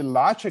a little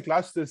larger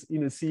clusters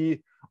in a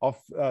sea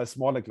of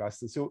smaller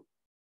clusters. So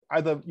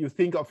either you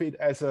think of it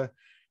as a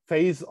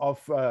phase of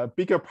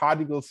bigger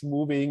particles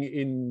moving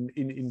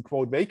in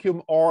quote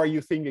vacuum, or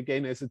you think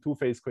again as a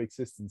two-phase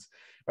coexistence.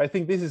 But I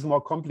think this is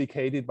more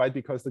complicated, right?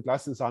 Because the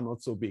clusters are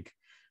not so big.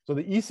 So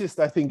the easiest,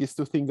 I think, is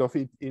to think of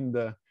it in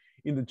the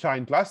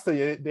giant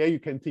cluster. There you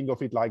can think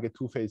of it like a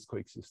two-phase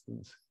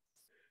coexistence.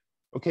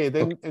 Okay,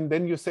 then and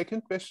then your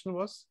second question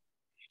was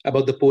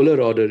about the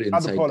polar order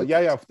inside. The polar,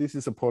 yeah, this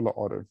is a polar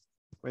order.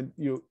 When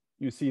you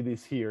see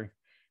this here.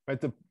 Right,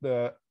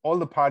 all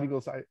the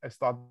particles, I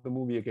start the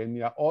movie again.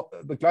 Yeah, all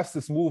the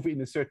clusters move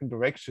in a certain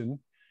direction,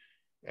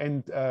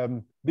 and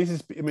this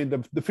is, I mean,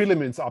 the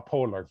filaments are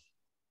polar.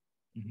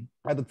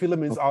 Mm-hmm. The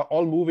filaments are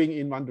all moving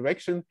in one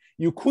direction.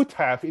 You could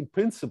have, in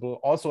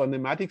principle, also a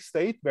nematic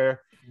state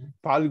where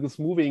particles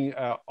moving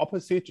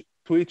opposite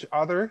to each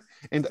other.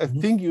 And I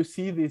think you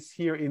see this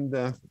here in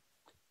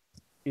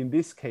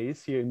this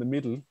case here in the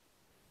middle.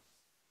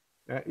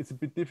 It's a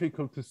bit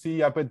difficult to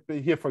see, but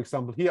here, for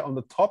example, here on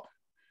the top.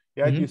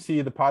 Yeah, you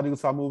see the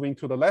particles are moving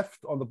to the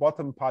left, on the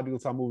bottom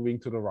particles are moving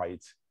to the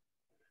right.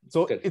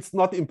 So it's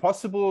not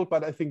impossible,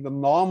 but I think the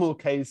normal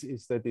case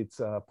is that it's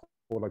a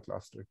polar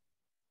cluster.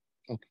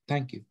 Okay,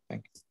 thank you.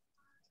 Thank you.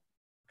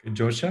 Okay,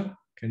 Joshua,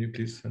 can you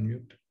please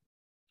unmute?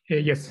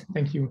 Yes,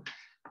 thank you.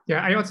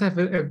 Yeah, I also have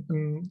a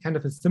kind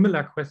of a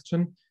similar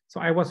question. So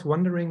I was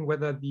wondering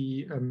whether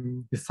the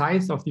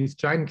size of these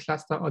giant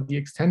cluster or the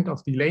extent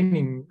of the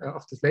laning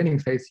of this laning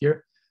phase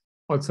here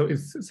also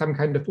is some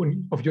kind of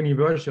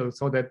universal,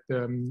 so that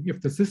if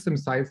the system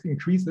size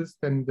increases,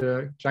 then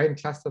the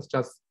giant clusters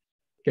just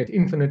get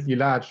infinitely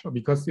large. Or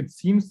because it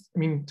seems, I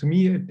mean, to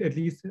me at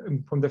least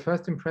from the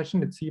first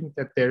impression, it seemed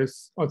that there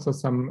is also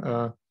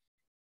some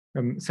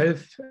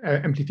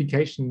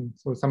self-amplification,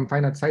 so some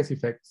finite size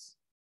effects.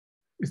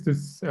 Is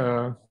this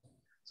so?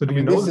 Do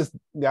you know?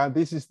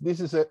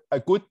 This is a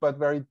good but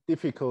very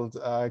difficult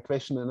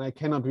question, and I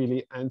cannot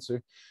really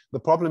answer. The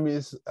problem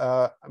is.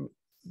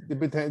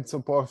 It depends,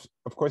 of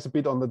course, a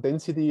bit on the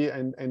density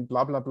and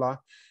blah blah blah,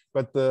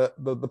 but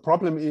the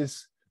problem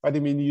is, right? I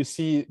mean, you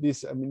see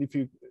this. I mean, if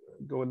you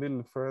go a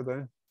little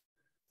further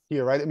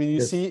here, right? I mean,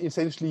 you see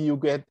essentially you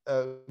get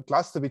a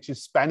cluster which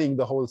is spanning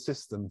the whole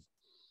system,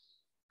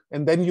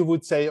 and then you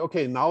would say,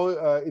 okay, now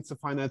it's a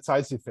finite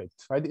size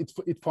effect, right?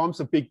 It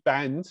forms a big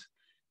band,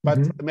 but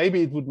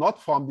maybe it would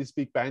not form this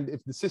big band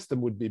if the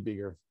system would be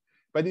bigger.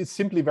 But it's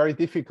simply very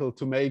difficult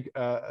to make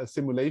a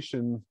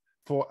simulation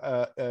for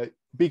a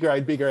bigger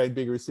and bigger and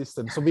bigger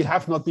system. So we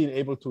have not been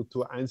able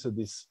to answer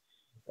this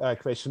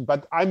question.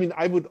 But I mean,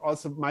 I would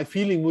also, my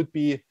feeling would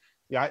be,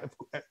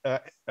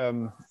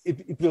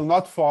 it will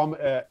not form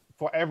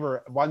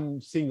forever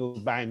one single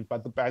band,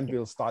 but the band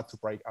will start to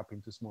break up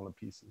into smaller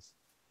pieces.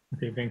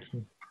 Okay, thank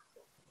you.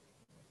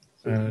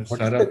 Sarah,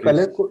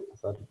 please.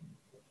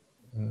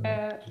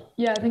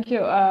 Yeah, thank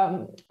you.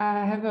 I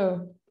have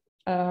a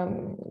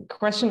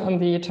question on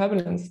the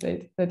turbulence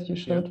state that you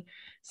showed. Yeah.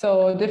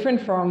 So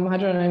different from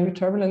hydrodynamic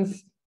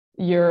turbulence,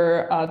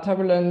 your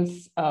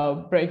turbulence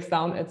breaks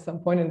down at some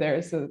point, and there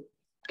is a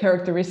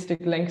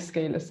characteristic length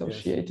scale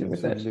associated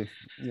with it.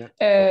 Yeah.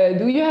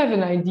 Do you have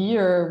an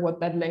idea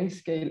what that length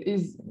scale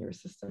is in your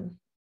system?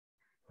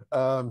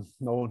 No,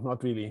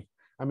 not really.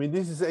 I mean,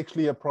 this is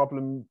actually a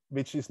problem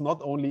which is not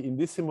only in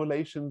this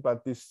simulation,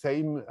 but the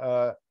same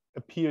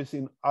appears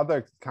in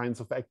other kinds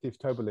of active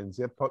turbulence.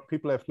 Yeah,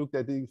 people have looked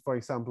at it, for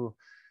example,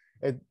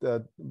 at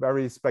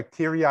various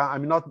bacteria. I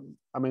mean,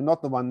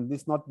 not the one.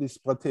 Not this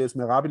Proteus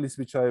mirabilis,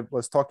 which I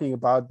was talking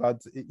about,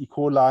 but E.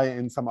 coli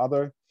and some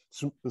other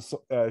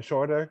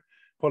shorter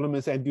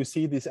polymers. And you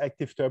see this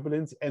active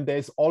turbulence, and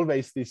there's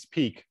always this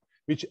peak,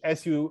 which,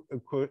 as you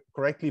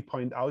correctly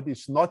point out,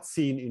 is not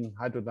seen in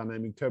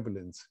hydrodynamic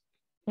turbulence.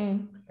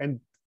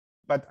 And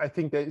but I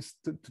think there is,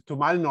 to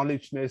my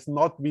knowledge, there's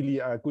not really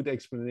a good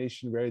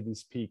explanation where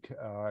this peak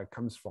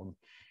comes from.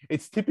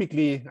 It's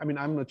typically, I mean,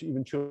 I'm not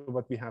even sure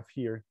what we have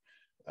here.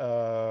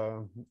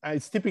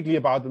 It's typically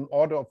about an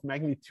order of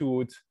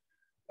magnitude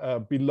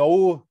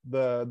below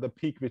the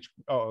peak, which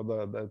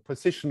the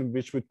position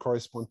which would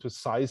correspond to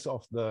size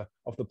of the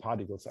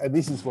particles. And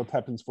this is what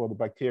happens for the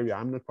bacteria.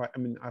 I'm not quite, I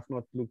mean, I've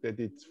not looked at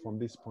it from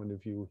this point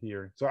of view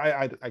here, so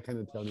I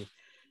cannot tell you.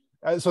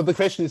 So the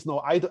question is no,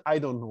 I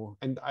don't know,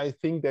 and I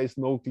think there is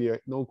no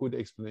good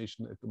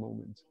explanation at the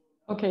moment.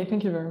 Okay,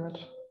 thank you very much.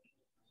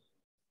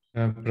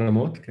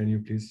 Pramod, can you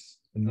please?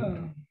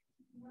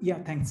 Yeah,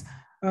 thanks.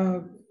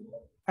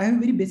 I have a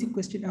very basic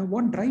question.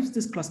 What drives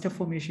this cluster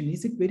formation?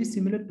 Is it very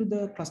similar to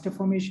the cluster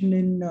formation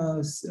in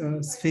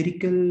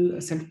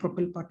spherical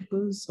self-propelled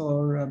particles,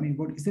 or I mean,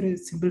 what is there a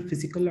simple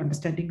physical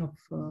understanding of?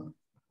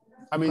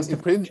 I mean,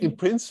 in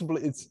principle,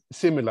 it's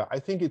similar. I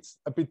think it's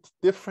a bit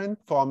different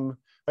from,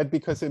 but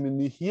because I mean,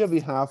 here we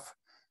have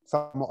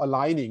some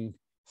aligning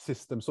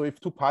system. So if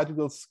two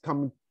particles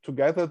come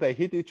together, they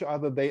hit each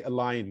other, they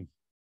align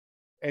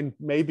and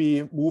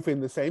maybe move in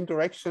the same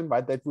direction,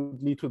 but that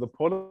would lead to the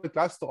polar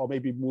cluster, or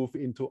maybe move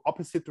into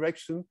opposite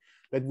direction.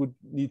 That would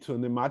lead to a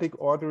nematic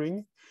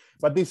ordering.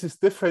 But this is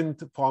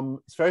different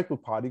from spherical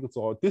particles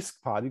or disk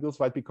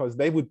particles, right? Because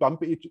they would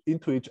bump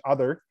into each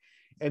other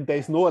and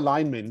there's no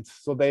alignment.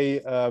 So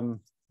they,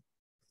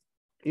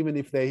 even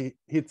if they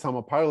hit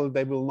somehow parallel,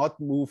 they will not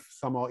move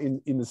somehow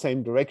in the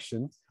same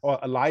direction or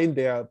align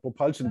their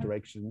propulsion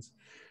directions.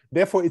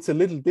 Therefore, it's a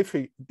little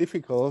different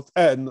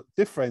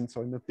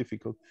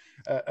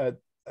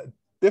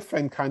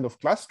kind of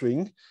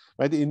clustering,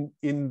 right?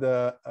 In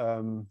the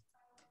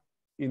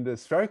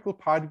spherical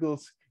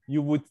particles,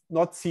 you would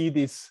not see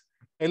these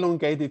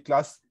elongated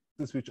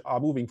clusters which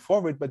are moving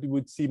forward, but you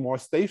would see more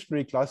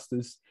stationary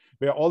clusters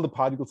where all the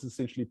particles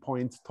essentially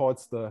point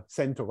towards the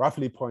center,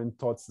 roughly point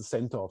towards the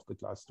center of the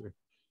cluster.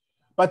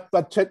 But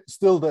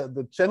still,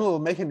 the general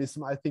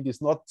mechanism, I think,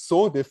 is not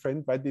so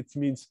different, but it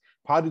means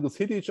particles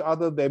hit each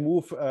other, they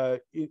move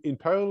in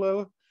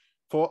parallel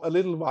for a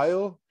little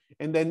while,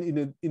 and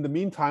then in the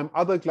meantime,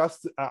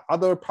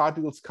 other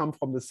particles come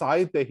from the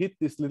side, they hit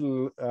this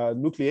little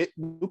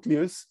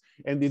nucleus,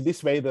 and in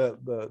this way,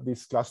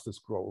 these clusters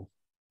grow.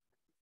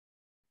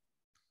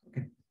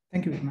 Okay,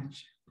 thank you very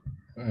much.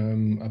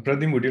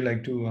 Pradim, would you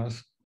like to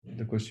ask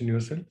the question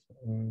yourself?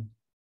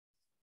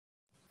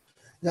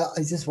 Yeah,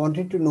 I just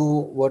wanted to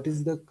know what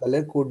is the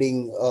color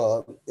coding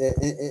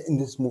in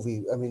this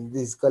movie. I mean,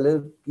 this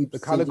color keeps. The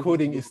color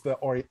coding is the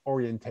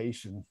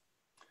orientation.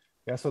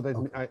 Yeah, so that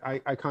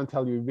okay. I can't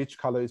tell you which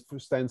color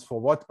stands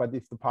for what, but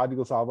if the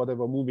particles are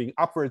whatever moving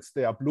upwards,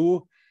 they are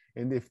blue,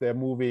 and if they're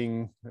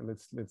moving,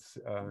 let's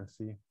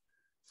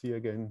see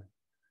again.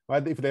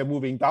 But if they're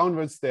moving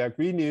downwards, they are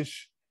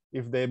greenish.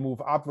 If they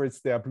move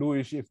upwards, they are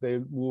bluish. If they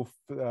move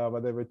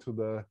whatever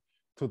to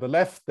the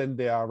left, then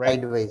they are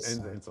red,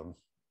 and so on.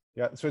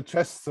 Yeah, so it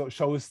just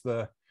shows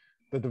the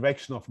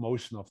direction of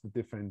motion of the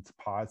different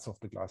parts of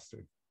the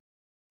cluster.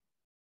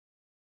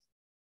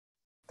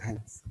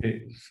 Thanks.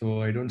 Okay,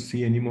 so I don't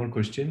see any more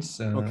questions.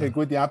 Okay,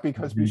 good. Yeah,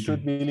 because we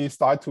should really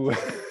start to.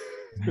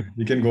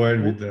 We can go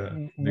ahead with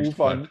the next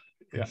part. On.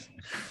 Yeah.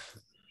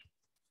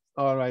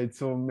 All right.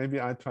 So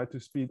maybe I try to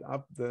speed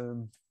up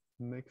the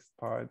next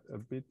part a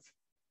bit.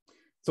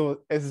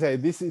 So as I say,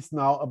 this is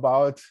now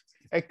about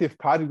active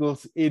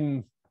particles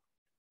in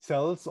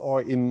cells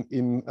or in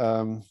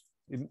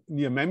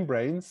near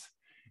membranes,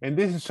 and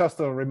this is just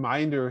a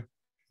reminder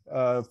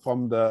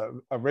from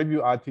a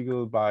review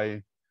article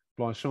by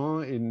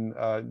Blanchet in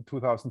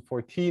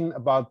 2014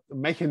 about the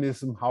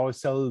mechanism how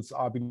cells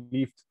are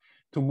believed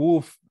to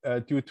move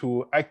due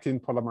to actin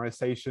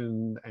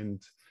polymerization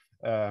and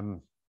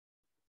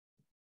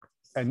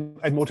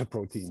motor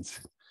proteins.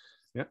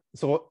 Yeah.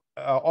 So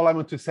all I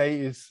want to say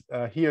is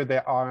here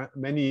there are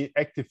many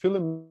active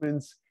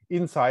filaments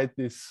inside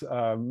this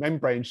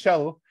membrane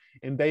shell,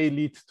 and they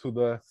lead to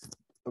the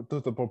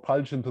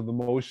propulsion, to the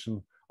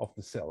motion of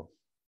the cell.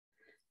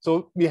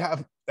 So we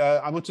have,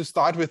 I want to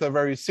start with a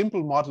very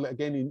simple model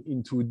again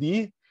in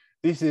 2D.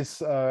 This is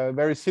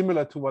very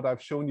similar to what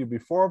I've shown you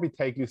before. We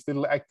take these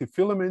little active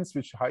filaments,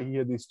 which are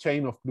here this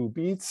chain of blue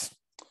beads.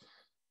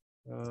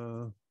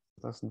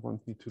 Doesn't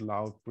want me too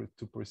loud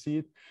to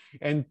proceed.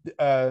 And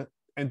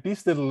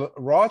these little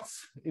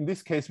rods, in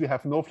this case, we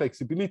have no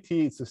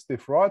flexibility. It's a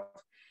stiff rod.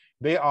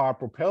 They are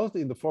propelled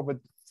in the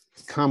forward,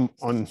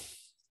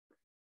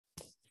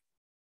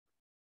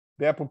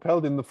 They are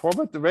propelled in the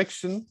forward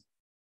direction,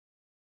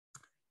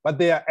 but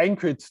they are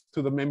anchored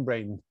to the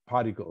membrane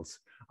particles,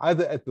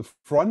 either at the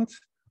front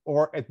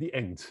or at the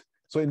end.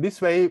 So in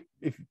this way,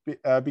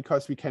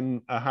 because we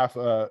can have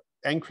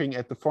anchoring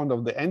at the front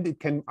of the end,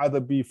 it can either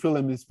be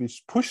filaments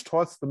which push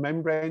towards the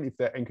membrane if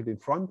they're anchored in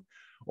front,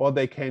 or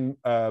they can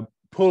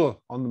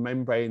pull on the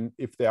membrane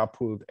if they are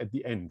pulled at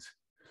the end.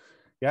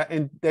 Yeah,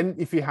 and then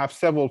if we have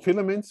several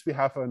filaments, we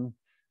have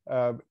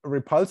a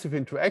repulsive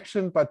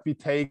interaction, but we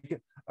take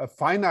a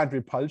finite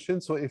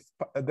repulsion. So if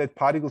that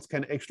particles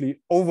can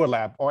actually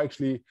overlap or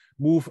actually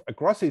move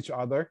across each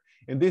other.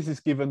 And this is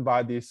given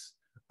by this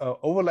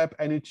overlap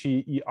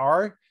energy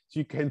ER. So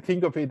you can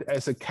think of it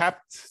as a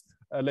capped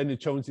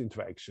Lennard-Jones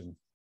interaction.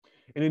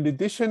 And in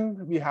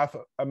addition, we have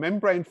a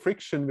membrane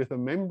friction with a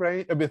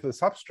membrane with a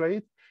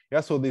substrate. Yeah,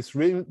 so this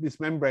ring,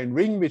 this membrane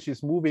ring, which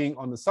is moving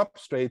on the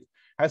substrate,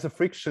 has a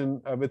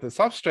friction with the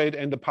substrate,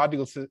 and the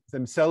particles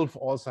themselves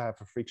also have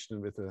a friction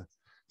with the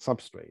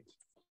substrate.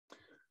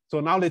 So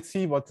now let's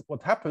see what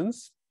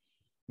happens.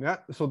 Yeah,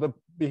 so the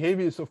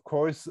behavior is of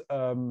course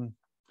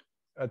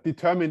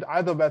determined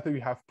either whether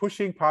you have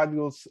pushing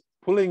particles,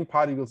 pulling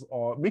particles,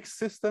 or mixed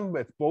system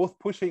with both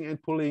pushing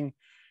and pulling.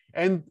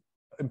 And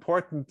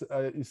important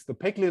is the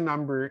Peclet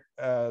number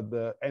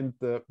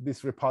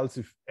this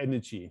repulsive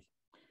energy.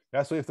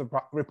 Yeah, so if the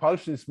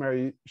repulsion is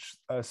very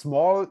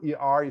small,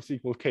 ER is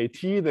equal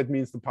KT, that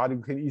means the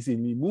particle can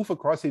easily move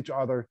across each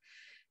other.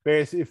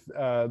 Whereas if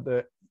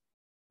the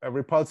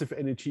repulsive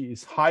energy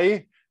is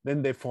high,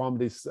 then they form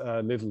these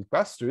little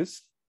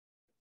clusters.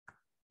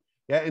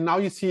 Yeah, and now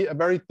you see a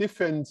very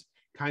different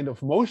kind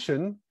of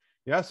motion.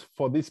 Yes,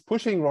 for these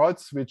pushing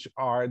rods, which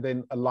are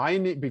then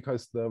aligning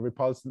because the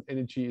repulsion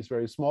energy is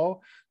very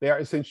small, they are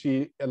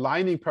essentially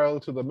aligning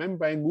parallel to the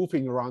membrane,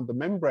 moving around the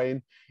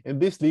membrane.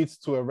 And this leads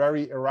to a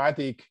very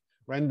erratic,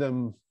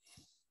 random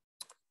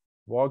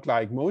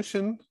walk-like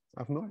motion.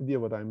 I have no idea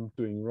what I'm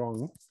doing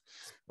wrong.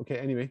 Okay,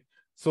 anyway.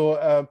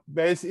 So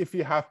whereas if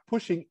you have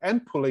pushing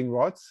and pulling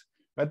rods,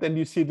 but then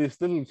you see this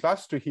little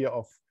cluster here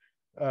of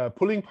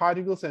pulling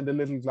particles and a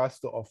little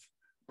cluster of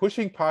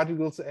pushing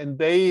particles, and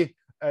they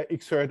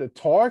exert a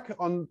torque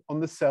on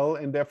the cell,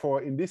 and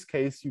therefore in this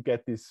case you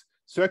get this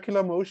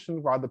circular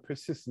motion, rather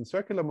persistent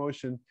circular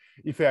motion.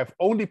 If you have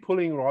only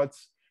pulling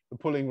rods, the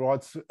pulling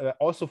rods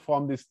also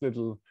form these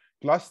little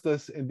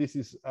clusters, and this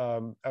is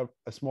a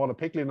smaller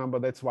Peclet number.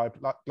 That's why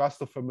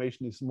cluster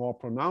formation is more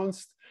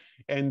pronounced,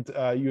 and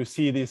you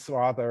see this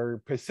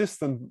rather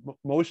persistent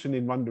motion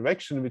in one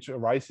direction, which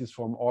arises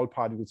from all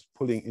particles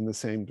pulling in the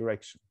same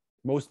direction.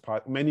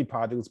 Many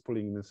particles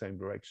pulling in the same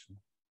direction.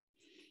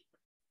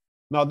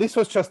 Now, this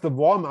was just a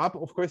warm-up.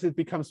 Of course, it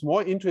becomes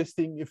more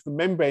interesting if the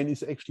membrane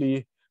is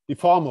actually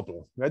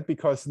deformable, right?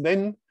 Because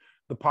then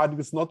the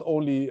particles not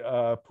only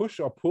push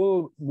or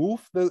pull,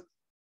 move the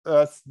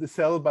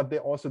cell, but they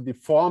also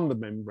deform the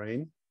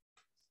membrane.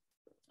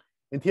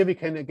 And here we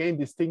can again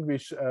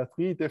distinguish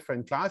three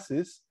different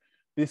classes.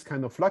 This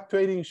kind of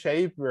fluctuating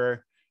shape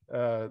where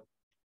the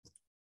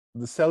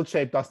cell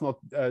shape does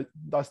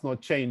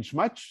not change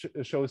much,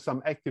 shows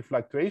some active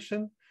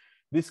fluctuation.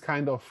 This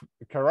kind of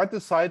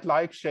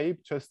keratocide-like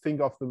shape, just think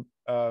of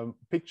the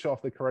picture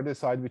of the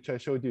keratocide, which I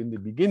showed you in the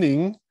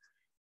beginning.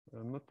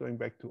 I'm not going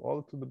back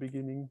to the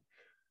beginning.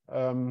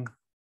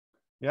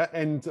 Yeah,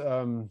 and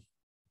in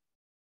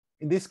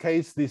this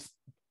case,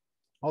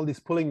 all these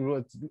pulling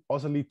rods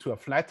also lead to a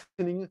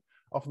flattening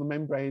of the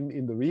membrane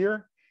in the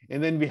rear.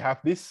 And then we have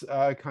this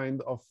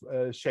kind of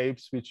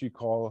shapes, which we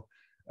call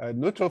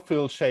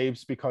neutrophil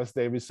shapes, because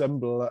they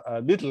resemble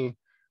a little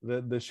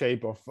the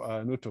shape of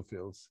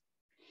neutrophils.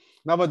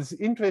 Now, what is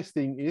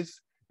interesting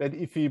is that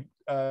if we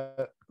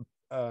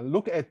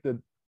look at the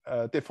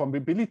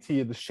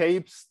deformability, the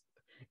shapes,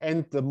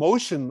 and the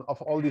motion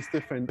of all these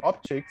different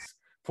objects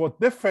for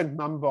different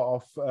number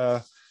of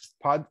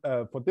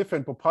for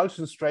different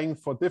propulsion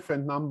strength, for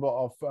different number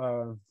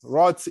of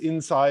rods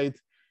inside,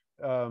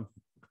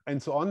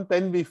 and so on,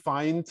 then we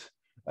find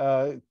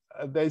there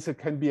is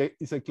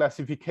a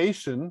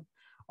classification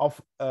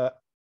of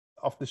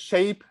the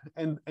shape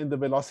and the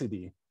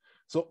velocity.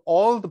 So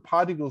all the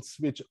particles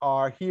which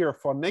are here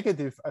for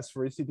negative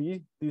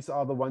asphericity, these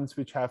are the ones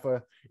which have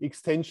an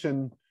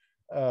extension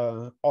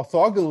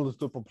orthogonal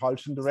to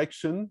propulsion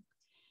direction.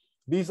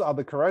 These are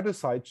the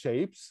keratocide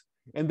shapes,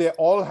 and they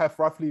all have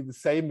roughly the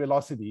same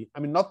velocity. I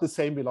mean, not the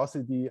same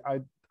velocity.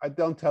 I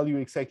don't tell you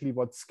exactly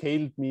what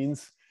scaled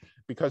means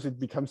because it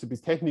becomes a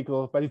bit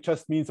technical, but it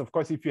just means, of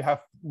course, if you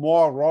have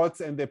more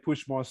rods and they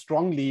push more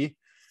strongly,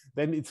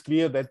 then it's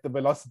clear that the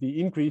velocity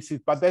increases,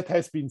 but that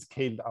has been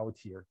scaled out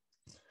here.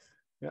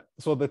 Yeah,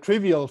 so the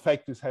trivial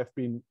factors have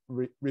been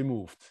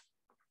removed.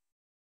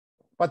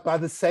 But by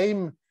the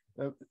same,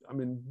 I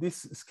mean,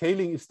 this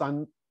scaling is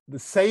done the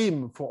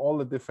same for all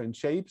the different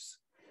shapes.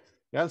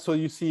 Yeah, so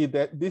you see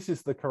that this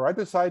is the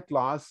keratocide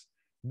class.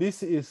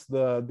 This is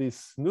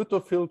this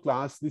neutrophil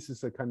class. This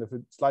is a kind of a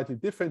slightly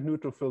different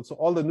neutrophil. So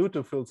all the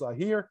neutrophils are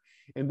here.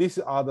 And these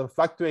are the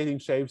fluctuating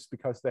shapes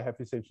because they have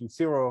essentially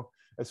zero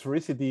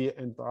asphericity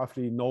and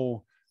roughly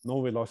no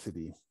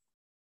velocity.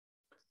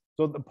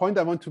 So the point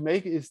I want to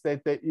make is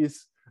that there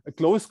is a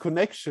close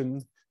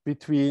connection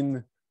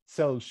between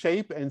cell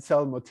shape and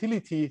cell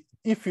motility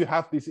if you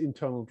have this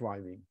internal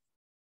driving.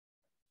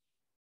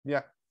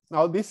 Yeah,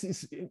 now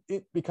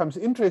it becomes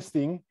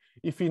interesting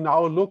if we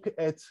now look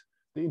at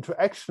the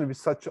interaction with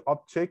such an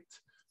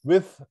object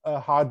with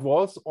hard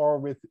walls or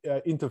with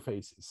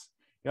interfaces.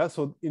 Yeah,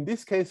 so in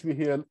this case, we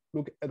here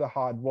look at a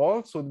hard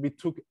wall. So we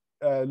took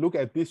a look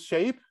at this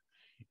shape,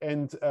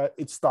 and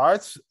it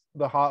starts,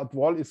 the hard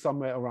wall is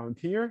somewhere around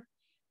here.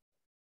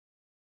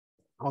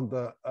 on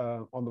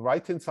the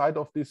right-hand side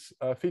of this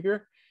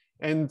figure,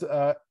 and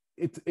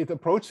it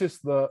approaches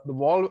the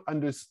wall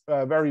under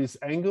various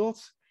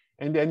angles,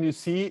 and then you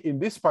see in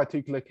this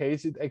particular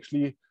case it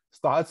actually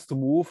starts to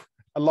move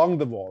along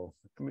the wall.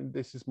 I mean,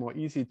 this is more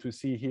easy to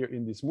see here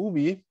in this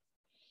movie.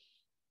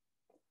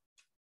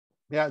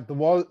 Yeah, the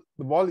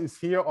wall is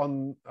here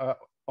on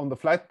the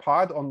flat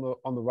part on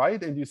the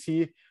right, and you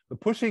see the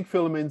pushing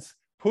filaments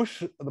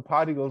push the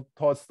particle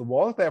towards the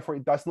wall. Therefore,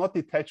 it does not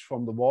detach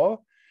from the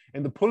wall,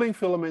 and the pulling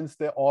filaments,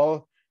 they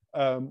all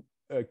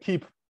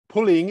keep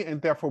pulling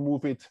and therefore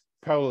move it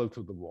parallel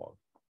to the wall.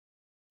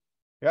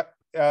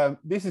 Yeah,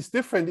 this is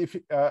different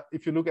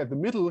if you look at the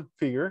middle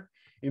figure.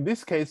 In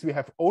this case, we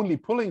have only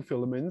pulling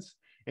filaments,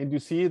 and you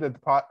see that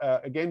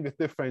again with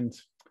different.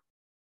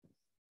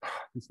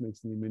 This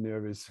makes me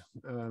nervous.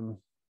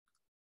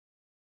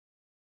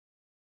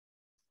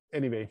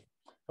 Anyway,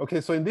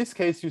 okay, so in this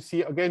case, you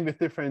see again with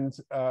different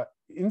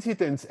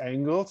incidence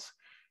angles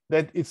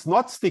that it's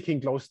not sticking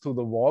close to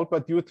the wall,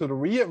 but due to the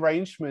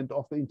rearrangement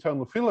of the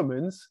internal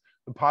filaments,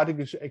 the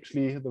particle is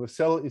actually, the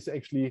cell is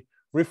actually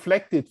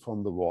reflected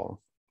from the wall.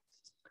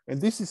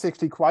 And this is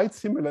actually quite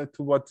similar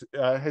to what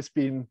has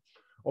been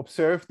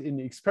observed in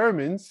the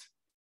experiments.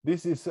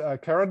 This is a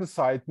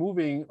characterized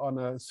moving on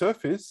a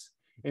surface.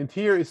 And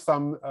here is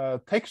some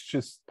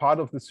textured part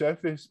of the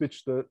surface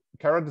which the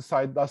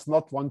characterized does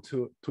not want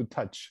to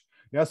touch.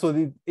 Yeah,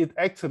 so it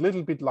acts a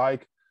little bit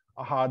like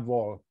a hard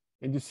wall.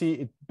 And you see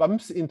it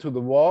bumps into the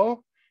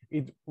wall,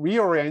 it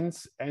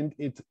reorients, and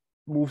it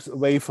moves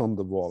away from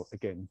the wall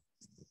again.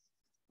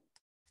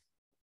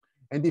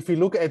 And if you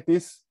look at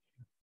this,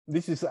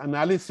 this is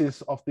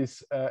analysis of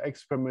this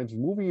experimental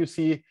movie. You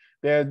see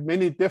there are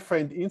many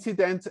different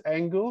incidence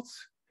angles.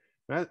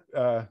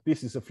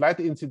 This is a flat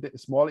incident,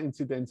 small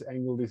incidence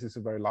angle. This is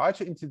a very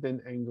large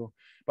incident angle.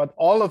 But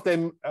all of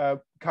them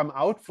come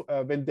out,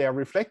 when they're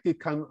reflected,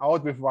 come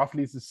out with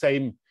roughly the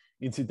same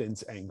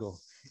incidence angle.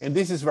 And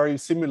this is very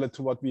similar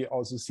to what we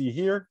also see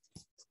here,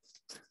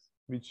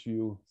 which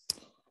you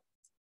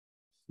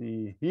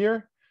see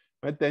here.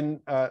 But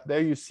then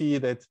there you see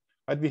that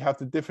we have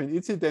the different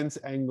incidence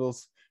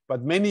angles,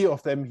 but many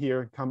of them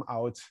here come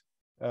out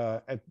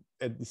at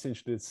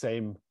essentially the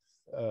same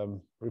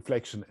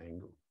reflection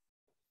angle.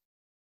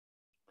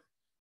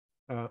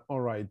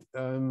 All right,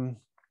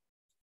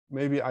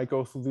 maybe I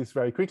go through this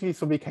very quickly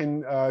so we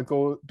can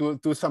go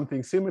do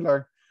something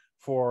similar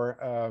for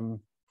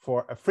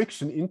a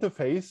friction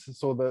interface.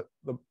 So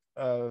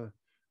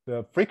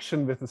the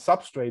friction with the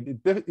substrate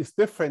is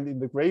different in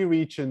the gray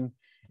region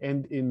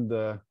and in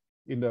the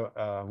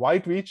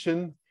white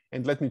region.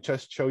 And let me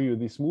just show you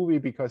this movie,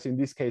 because in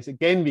this case,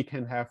 again, we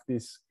can have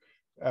this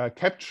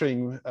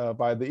capturing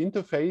by the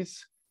interface.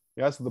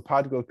 Yeah, so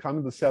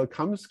the cell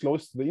comes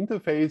close to the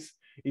interface,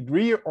 it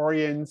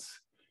reorients.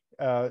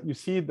 You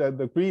see that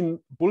the green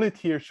bullet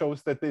here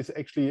shows that there's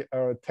actually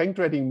a tank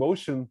threading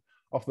motion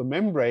of the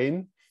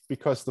membrane,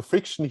 because the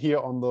friction here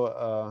on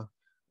the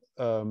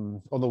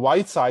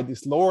white side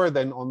is lower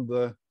than on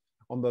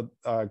the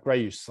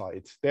grayish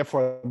side.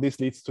 Therefore, this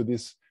leads to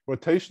this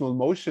rotational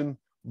motion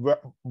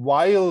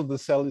while the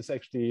cell is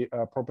actually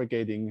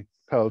propagating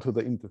parallel to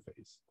the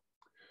interface.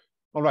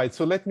 All right,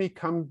 so let me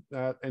come,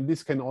 and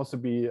this can also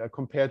be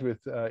compared with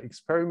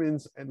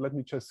experiments. And let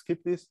me just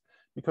skip this,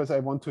 because I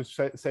want to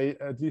say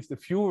at least a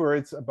few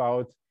words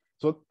about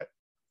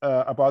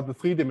the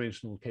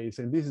three-dimensional case.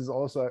 And this is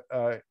also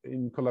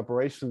in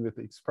collaboration with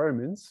the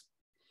experiments.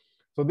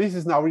 So this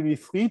is now really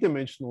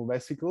three-dimensional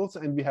vesicles,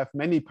 and we have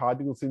many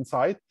particles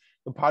inside.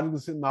 The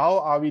particles now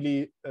are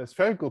really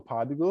spherical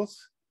particles.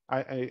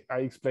 I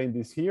explained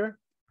this here.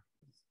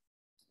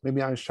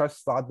 Maybe I just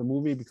start the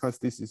movie, because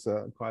this is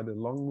quite a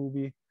long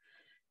movie.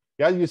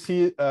 Yeah, you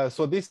see,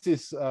 so this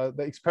is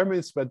the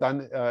experiments were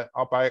done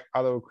by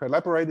other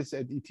collaborators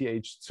at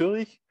ETH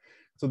Zurich.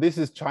 So this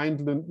is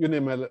giant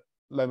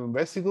unilamin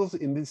vesicles.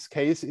 In this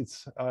case,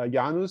 it's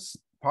Janus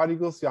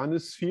particles,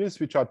 Janus spheres,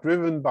 which are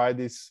driven by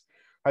this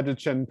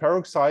hydrogen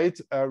peroxide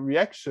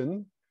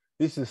reaction.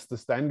 This is the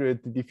standard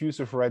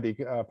diffusive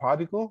ferritic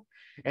particle.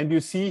 And you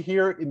see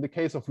here, in the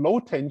case of low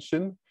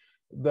tension,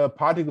 the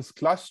particles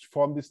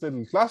form this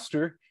little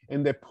cluster,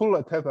 and they pull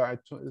a tether. I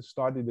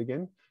started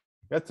again.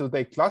 Yeah, so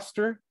they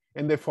cluster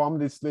and they form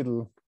this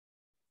little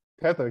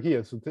tether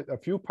here. So a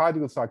few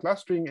particles are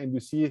clustering, and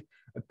you see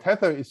a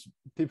tether is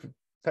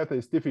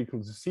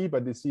difficult to see,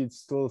 but you see it's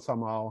still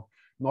somehow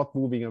not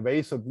moving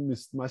away. So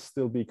this must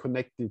still be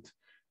connected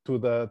to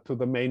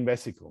the main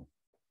vesicle.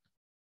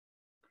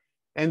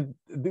 And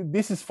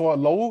this is for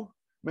low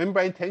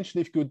membrane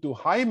tension. If you do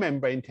high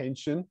membrane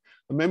tension,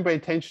 the membrane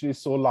tension is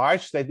so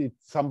large that it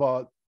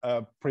somehow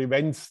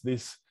prevents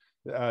this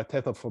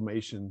tether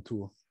formation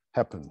to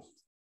happen.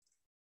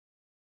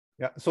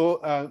 Yeah,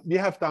 so we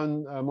have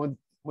done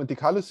Monte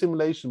Carlo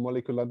simulation,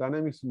 molecular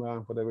dynamics,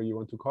 whatever you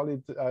want to call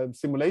it,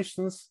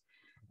 simulations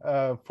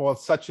for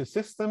such a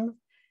system.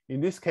 In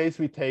this case,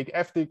 we take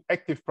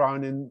active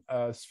Brownian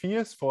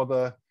spheres for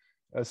the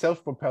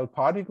self-propelled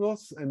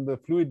particles, and the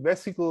fluid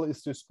vesicle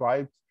is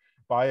described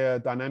by a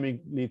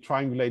dynamically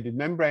triangulated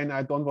membrane.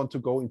 I don't want to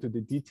go into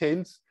the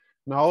details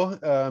now.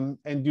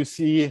 And you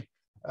see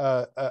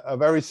a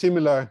very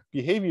similar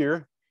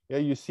behavior. Yeah,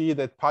 you see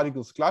that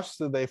particles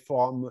cluster, they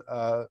form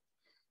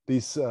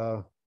these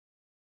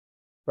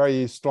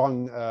very strong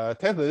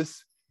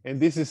tethers. And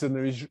this is a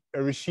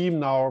regime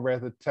now where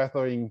the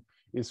tethering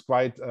is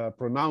quite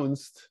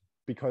pronounced,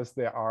 because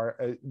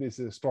there's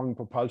a strong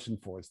propulsion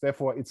force.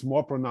 Therefore, it's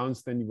more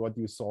pronounced than what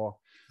you saw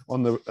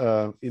on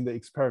in the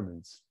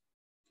experiments.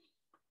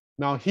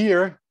 Now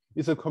here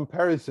is a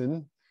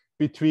comparison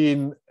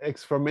between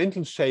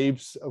experimental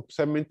shapes,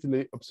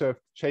 experimentally observed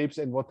shapes,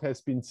 and what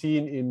has been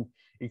seen in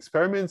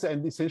experiments.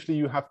 And essentially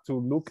you have to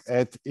look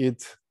at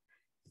it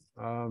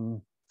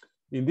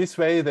in this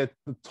way, that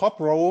the top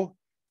row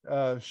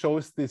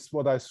shows this,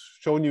 what I've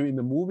shown you in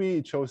the movie.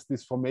 It shows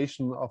this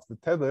formation of the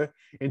tether.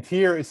 And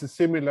here is a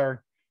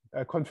similar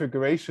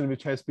configuration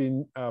which has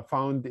been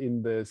found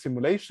in the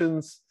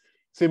simulations.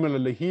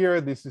 Similarly here,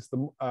 this is the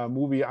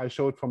movie I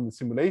showed from the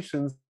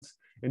simulations.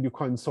 And you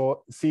can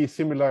see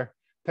similar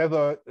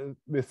tether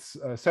with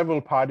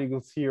several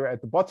particles here at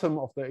the bottom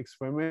of the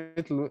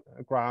experimental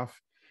graph.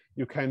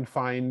 You can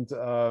find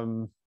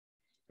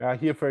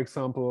here, for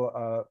example,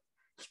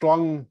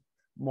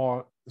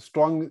 more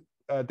strong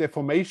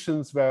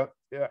deformations where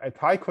at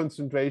high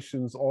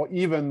concentrations, or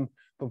even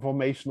the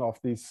formation of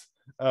this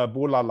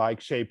bola-like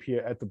shape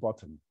here at the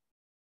bottom.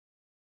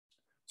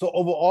 So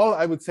overall,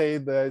 I would say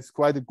there's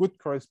quite a good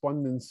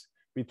correspondence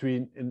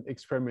between an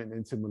experiment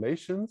and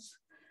simulations.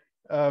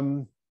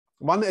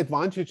 One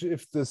advantage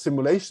of the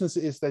simulations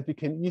is that you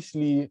can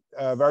easily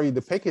vary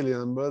the Becquerel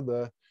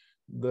number,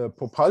 the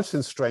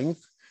propulsion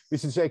strength,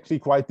 which is actually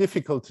quite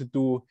difficult to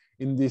do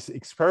in these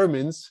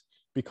experiments,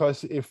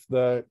 because if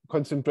the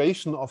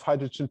concentration of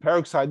hydrogen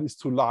peroxide is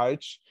too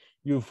large,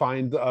 you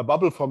find a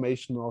bubble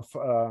formation of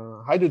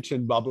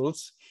hydrogen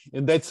bubbles,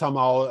 and that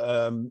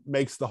somehow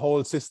makes the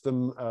whole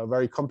system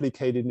very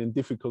complicated and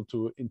difficult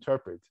to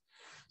interpret.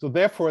 So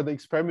therefore, the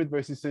experiment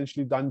was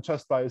essentially done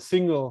just by a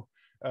single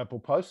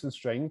propulsion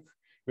strength,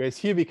 whereas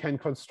here we can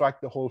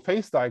construct the whole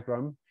phase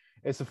diagram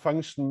as a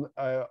function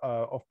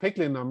of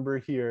Becquerel number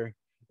here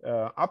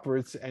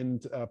upwards,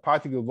 and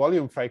particle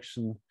volume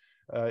fraction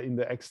in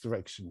the x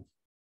direction.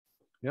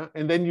 Yeah,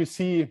 and then you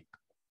see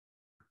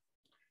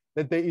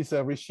that there is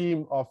a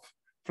regime of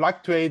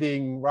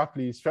fluctuating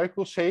roughly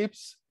spherical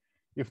shapes.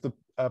 If the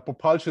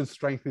propulsion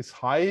strength is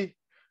high,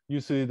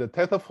 you see the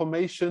tether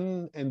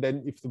formation, and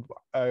then if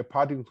the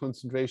particle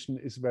concentration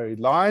is very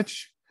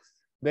large,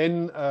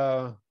 then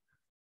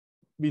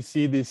we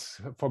see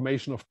this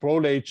formation of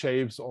prolate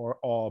shapes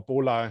or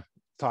bola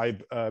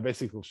type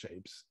vesicle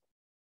shapes.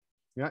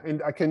 Yeah,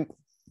 and I can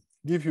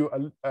give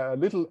you a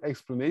little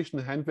explanation,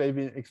 a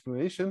hand-waving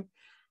explanation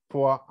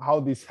for how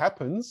this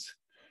happens.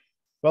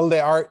 Well,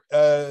 there are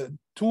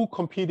two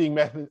competing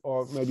methods,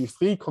 or maybe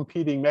three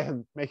competing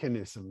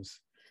mechanisms.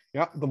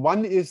 Yeah, the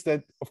one is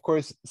that, of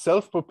course,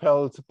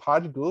 self-propelled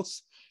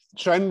particles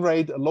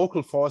generate a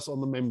local force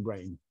on the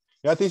membrane.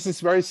 Yeah, this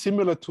is very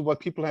similar to what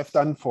people have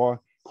done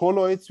for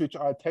colloids, which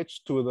are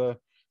attached to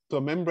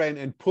the membrane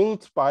and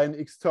pulled by an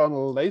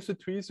external laser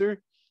tweezer,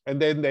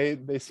 and then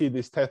they see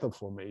this tether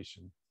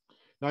formation.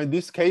 Now, in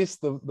this case,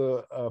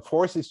 the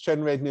force is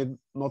generated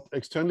not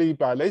externally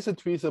by a laser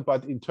tweezer,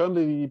 but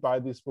internally by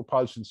this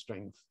propulsion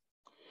strength.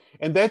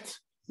 And that,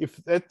 if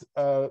that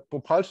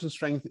propulsion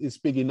strength is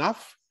big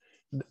enough,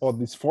 or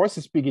this force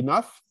is big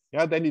enough,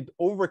 yeah, then it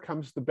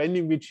overcomes the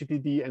bending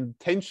rigidity and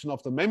tension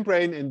of the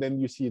membrane, and then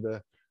you see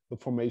the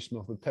formation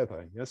of the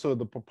tether. Yeah, so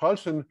the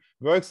propulsion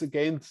works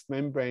against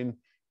membrane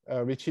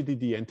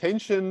rigidity and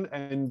tension,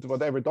 and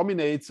whatever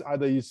dominates,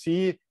 either you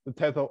see the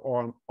tether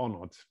or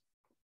not.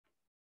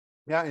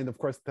 Yeah, and of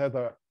course,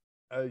 tether,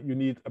 you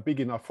need a big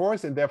enough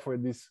force, and therefore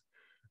this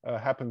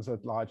happens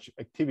at large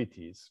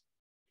activities.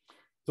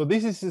 So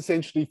this is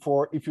essentially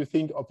for if you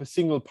think of a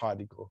single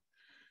particle.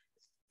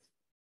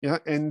 Yeah,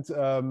 and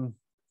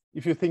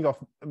if you think of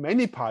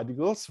many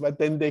particles, but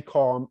then they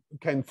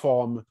can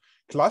form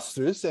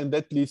clusters, and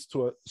that leads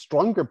to a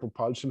stronger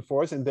propulsion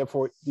force, and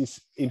therefore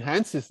this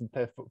enhances the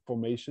tether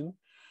formation.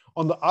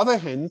 On the other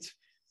hand,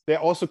 they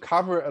also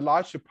cover a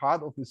larger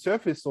part of the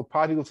surface, so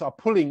particles are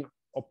pulling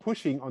or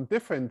pushing on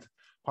different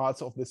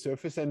parts of the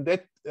surface, and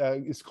that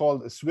is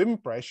called a swim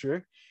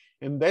pressure.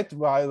 And that,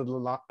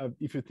 while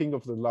if you think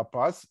of the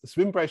Laplace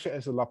swim pressure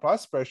as a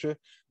Laplace pressure,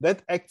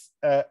 that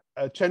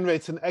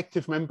generates an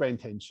active membrane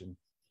tension.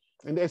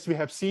 And as we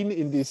have seen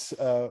in this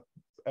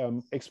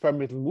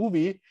experimental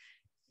movie,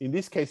 in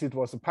this case it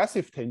was a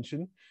passive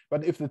tension.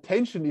 But if the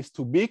tension is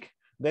too big,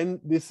 then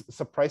this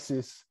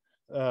suppresses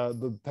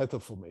the tether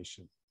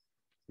formation.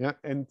 Yeah,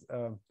 and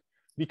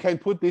we can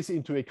put this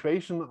into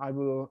equation. I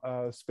will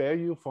spare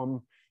you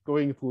from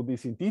going through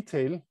this in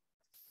detail.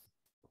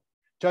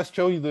 Just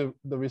show you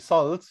the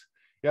results.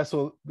 Yeah,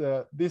 so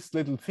this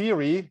little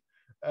theory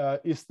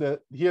is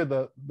here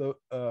the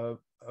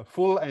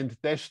full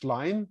and dashed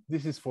line.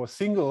 This is for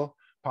single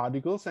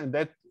particles, and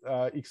that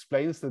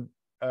explains the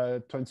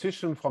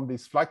transition from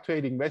these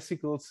fluctuating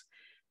vesicles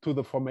to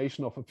the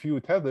formation of a few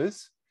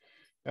tethers.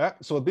 Yeah,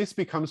 so this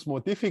becomes more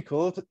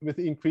difficult with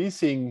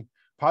increasing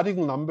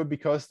particle number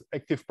because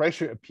active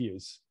pressure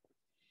appears.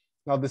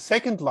 Now the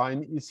second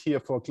line is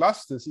here for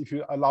clusters. If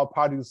you allow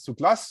particles to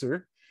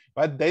cluster,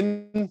 but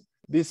then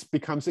this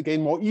becomes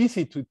again more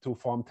easy to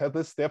form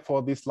tethers.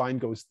 Therefore, this line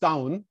goes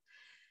down.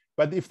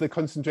 But if the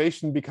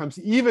concentration becomes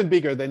even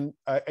bigger, then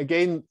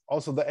again,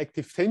 also the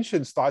active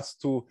tension starts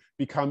to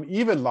become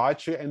even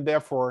larger, and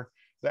therefore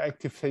the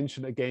active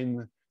tension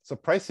again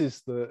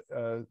suppresses the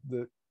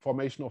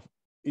formation of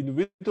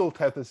individual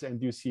tethers,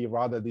 and you see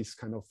rather this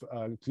kind of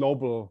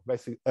global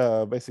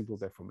vesicle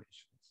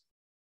deformations.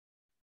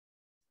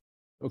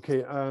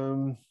 Okay,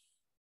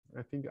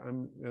 I think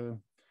I'm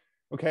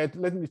okay.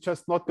 Let me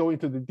just not go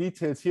into the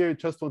details here. I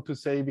just want to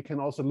say we can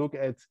also look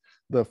at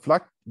the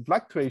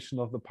fluctuation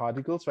of the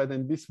particles, right?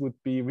 And this would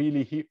be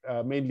really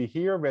mainly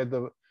here, where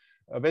the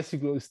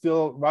vesicle is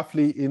still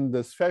roughly in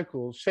the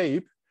spherical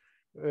shape.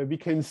 We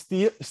can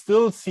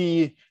still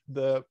see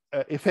the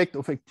effect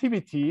of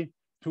activity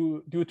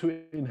due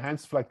to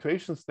enhanced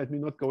fluctuations. Let me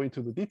not go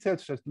into the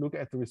details, just look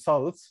at the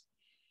results.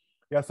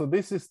 Yeah, so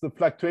this is the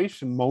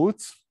fluctuation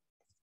modes.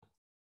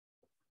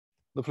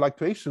 The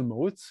fluctuation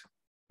modes.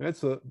 Right?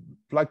 So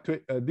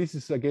this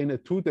is again a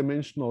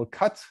two-dimensional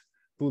cut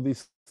to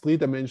this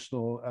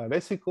three-dimensional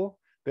vesicle.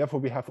 Therefore,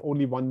 we have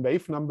only one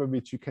wave number,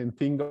 which you can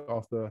think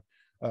of the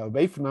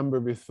wave number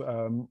with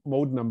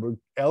mode number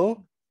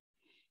L.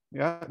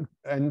 Yeah,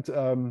 and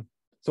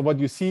so what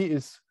you see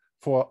is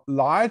for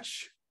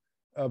large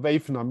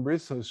wave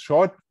numbers, so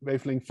short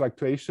wavelength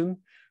fluctuation,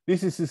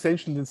 this is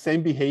essentially the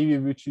same behavior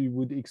which you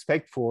would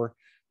expect for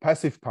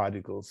passive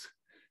particles.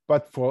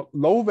 But for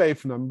low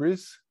wave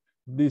numbers,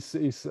 this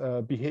is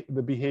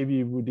the behavior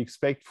you would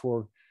expect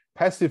for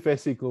passive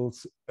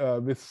vesicles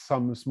with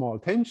some small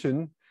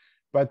tension.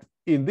 But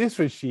in this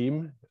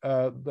regime,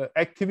 the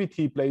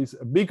activity plays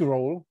a big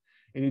role,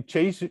 and it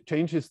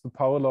changes the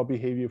power law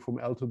behavior from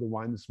L to the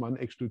 -1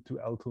 actually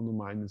to L to the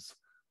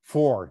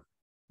 -4.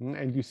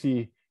 And you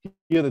see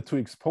here the two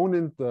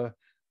exponents. The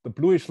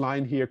bluish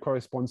line here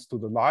corresponds to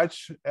the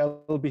large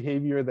L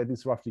behavior that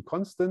is roughly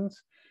constant.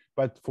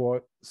 But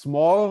for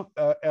small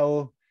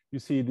L, you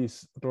see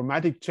this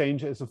dramatic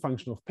change as a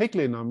function of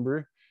Peclet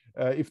number.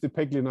 If the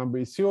Peclet number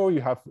is 0,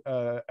 you have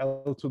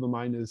L to the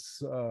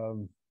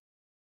 -3.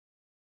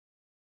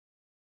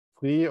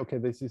 Okay,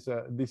 this is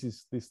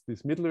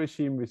middle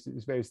regime, which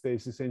is where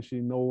there's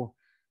essentially no.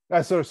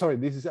 Sorry,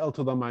 this is L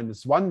to the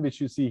 -1,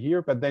 which you see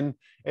here. But then,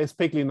 as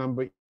Peclet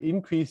number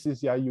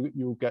increases, yeah,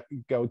 you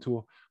go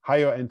to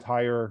higher and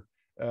higher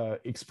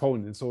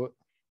exponents. So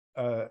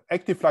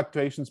active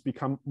fluctuations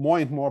become more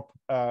and more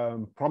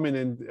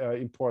prominent,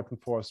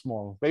 important for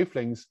small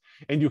wavelengths,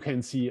 and you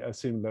can see a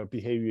similar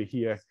behavior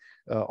here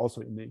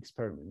also in the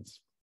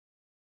experiments.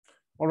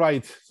 All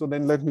right, so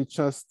then let me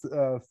just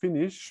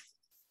finish.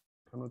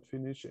 Cannot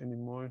finish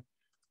anymore.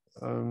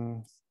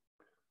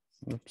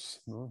 Oops,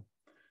 no.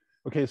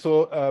 Okay,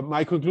 so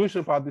my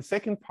conclusion about the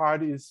second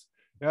part is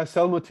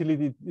cell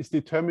motility is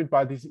determined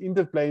by this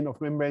interplane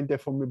of membrane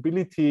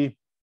deformability,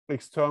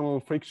 external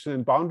friction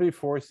and boundary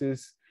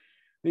forces,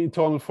 the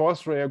internal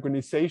force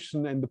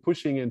reorganization, and the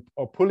pushing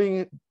or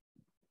pulling,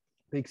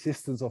 the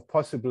existence of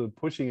possible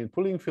pushing and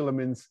pulling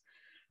filaments.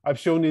 I've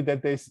shown you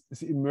that there's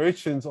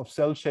emergence of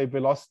cell shape,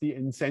 velocity,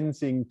 and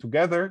sensing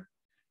together.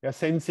 Yeah,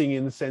 sensing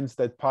in the sense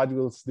that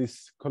particles,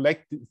 this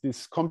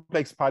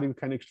complex particle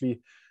can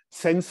actually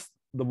sense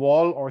the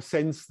wall or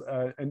sense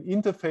an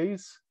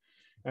interface.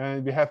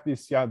 And we have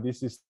this,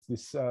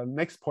 this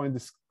next point,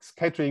 this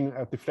scattering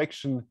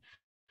deflection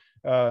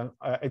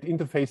at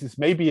interfaces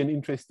may be an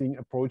interesting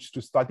approach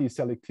to study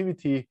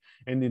selectivity.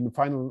 And in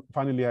the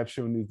finally, I've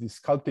shown you the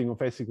sculpting of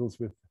vesicles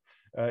with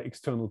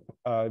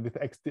with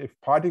active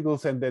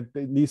particles, and that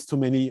leads to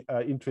many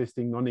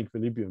interesting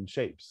non-equilibrium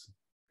shapes.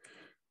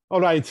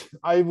 All right,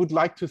 I would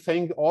like to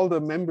thank all the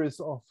members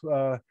of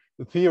the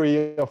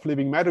Theory of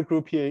Living Matter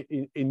group here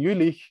in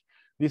Juelich.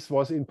 This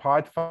was in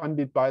part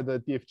funded by the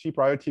DFG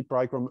Priority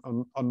Program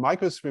on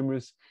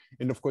microswimmers.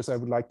 And of course, I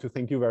would like to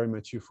thank you very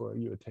much for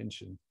your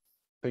attention.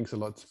 Thanks a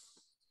lot.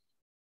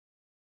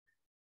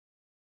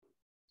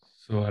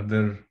 So are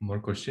there more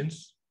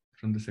questions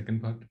from the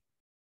second part?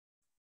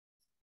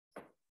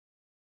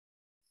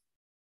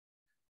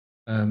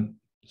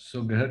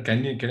 So Gerhard,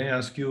 can I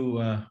ask you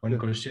one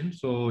question?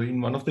 So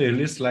in one of the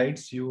earlier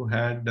slides, you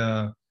had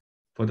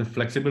for the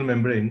flexible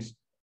membranes,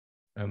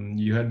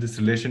 you had this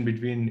relation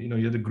between,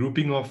 you had the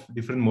grouping of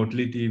different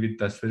motility with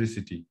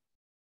asphericity,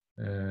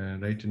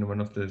 right? In one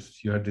of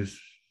this, you had this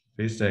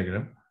phase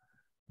diagram.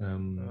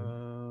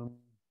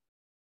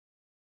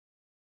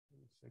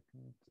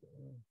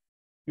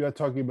 You are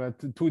talking about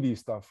 2D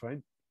stuff,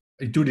 right?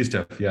 2D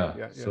stuff,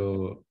 yeah.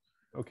 So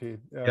okay.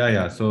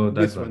 So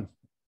that's one.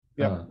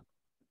 Yeah.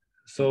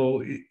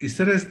 So is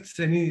there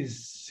any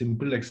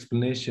simple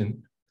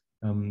explanation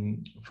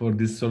for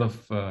this sort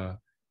of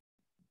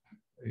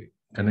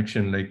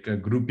connection, like a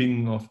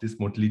grouping of this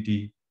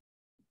motility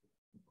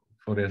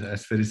for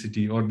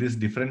asphericity, or this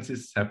difference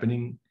is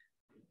happening?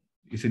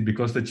 Is it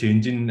because the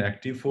change in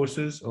active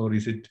forces, or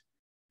is it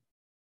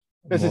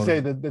as I say,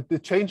 the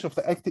change of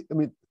the active, I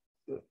mean,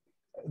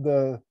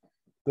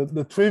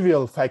 the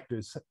trivial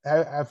factors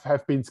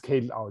have been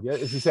scaled out. Yeah,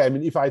 as you say, I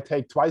mean, if I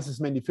take twice as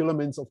many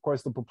filaments, of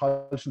course, the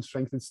propulsion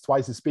strength is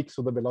twice as big,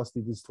 so the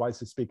velocity is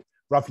twice as big,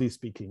 roughly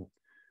speaking.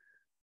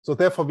 So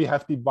therefore, we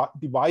have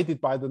divided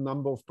by the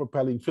number of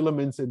propelling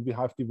filaments, and we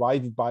have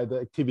divided by the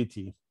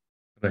activity.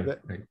 Right.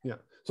 Yeah.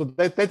 So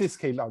that is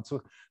scaled out.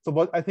 So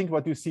what I think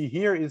what you see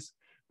here is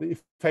the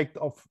effect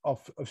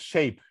of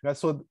shape. Yeah?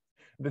 So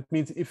that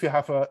means if you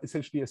have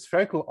essentially a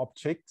spherical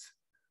object,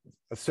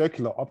 a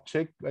circular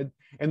object, right?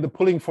 And the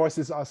pulling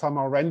forces are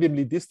somehow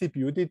randomly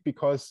distributed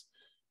because,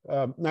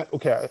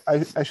 okay,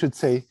 I should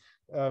say,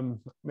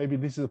 maybe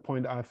this is a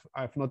point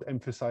I've not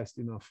emphasized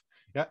enough.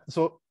 Yeah.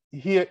 So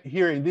here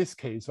in this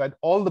case, right,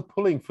 all the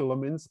pulling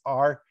filaments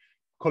are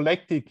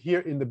collected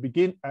here in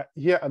the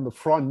here on the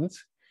front,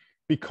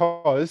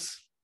 because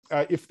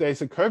if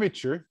there's a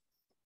curvature,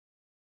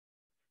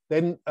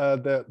 then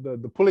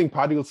the pulling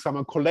particles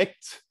somehow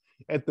collect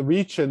at the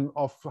region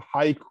of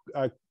high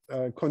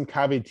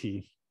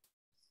concavity.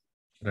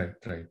 Right.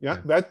 Yeah,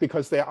 right,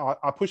 because they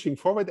are pushing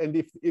forward, and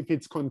if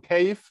it's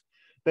concave,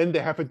 then they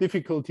have a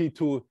difficulty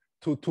to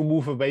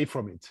move away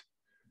from it.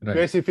 Right.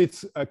 Whereas if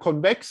it's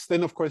convex,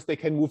 then of course they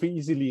can move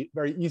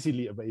very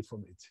easily away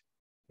from it.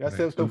 Yeah,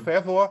 right. So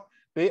therefore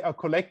they are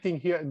collecting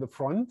here in the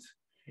front,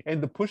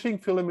 and the pushing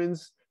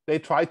filaments, they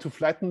try to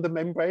flatten the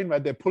membrane,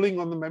 right? They're pulling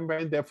on the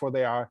membrane, therefore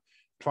they are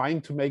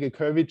trying to make a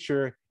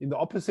curvature in the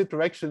opposite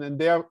direction, and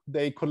there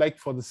they collect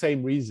for the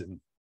same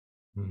reason.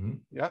 Mm-hmm.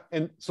 Yeah,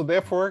 and so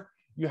therefore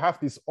you have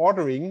this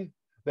ordering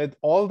that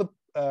all the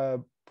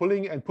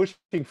pulling and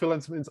pushing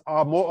filaments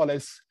are more or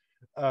less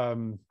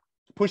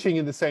pushing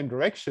in the same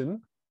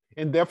direction,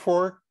 and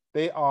therefore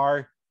they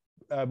are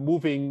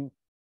moving,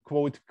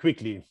 quote,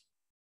 quickly.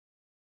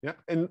 Yeah,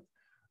 and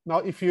now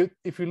if you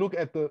look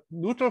at the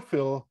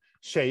neutrophil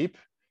shape,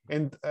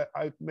 and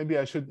maybe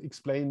I should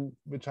explain,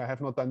 which I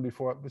have not done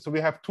before. So we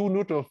have two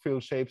neutrophil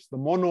shapes, the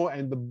mono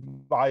and the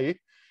bi.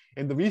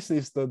 And the reason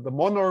is the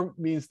mono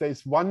means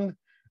there's one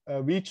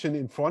region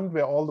in front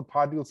where all the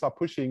particles are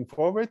pushing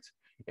forward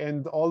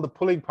and all the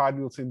pulling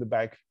particles in the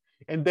back.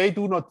 And they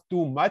do not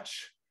do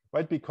much,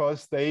 right?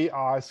 Because they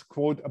are,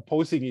 quote,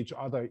 opposing each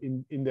other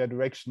in their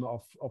direction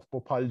of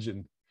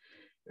propulsion.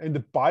 And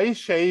the bi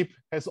shape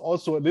has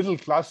also a little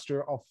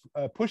cluster of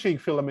pushing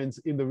filaments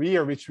in the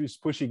rear, which is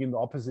pushing in the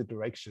opposite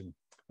direction,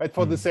 right?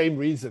 For the same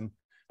reason,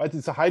 right?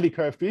 It's a highly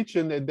curved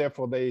region, and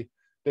therefore they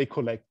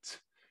collect.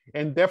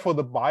 And therefore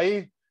the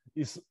bi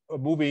is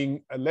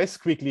moving less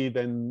quickly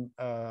than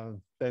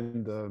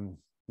the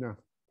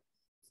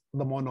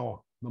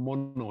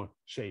mono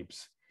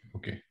shapes.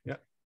 Okay. Yeah.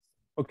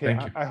 Okay.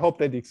 I hope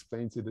that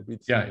explains it a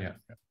bit. Yeah.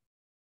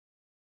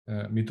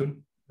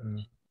 Mithun.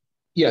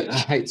 Yeah,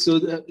 hi. So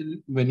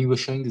when you were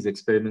showing these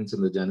experiments on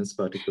the Janus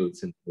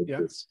particles and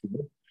this,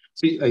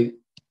 so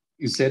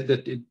you said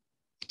that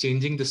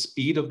changing the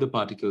speed of the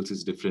particles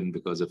is different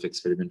because of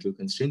experimental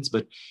constraints.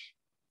 But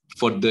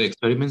for the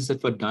experiments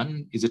that were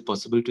done, is it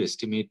possible to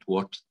estimate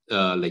what,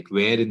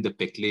 where in the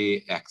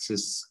Peclet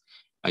axis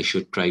I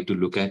should try to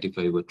look at if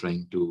I were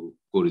trying to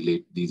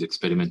correlate these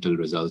experimental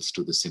results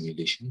to the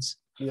simulations?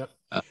 Yeah,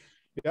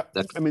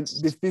 I mean,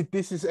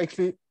 this is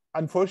actually,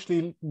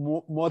 unfortunately,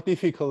 more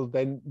difficult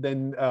than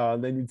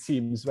it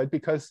seems, right?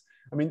 Because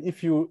I mean,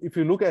 if you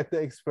look at the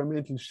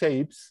experimental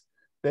shapes,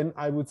 then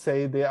I would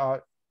say they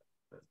are,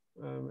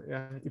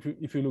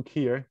 if you look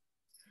here,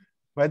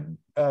 right?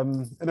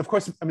 And of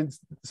course, I mean,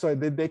 so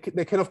they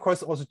can of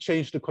course also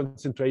change the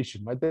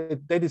concentration, right?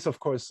 That is of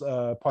course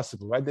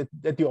possible, right?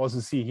 That you also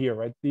see here,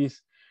 right?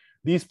 This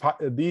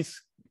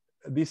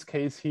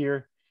case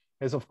here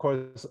has of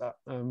course.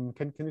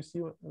 Can you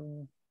see what?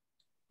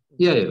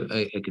 Yeah,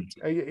 I can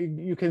see.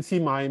 You can see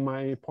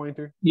my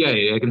pointer?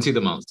 Yeah, I can see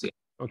the mouse. Yeah.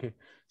 Okay.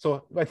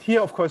 So, but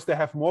here, of course, they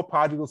have more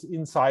particles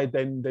inside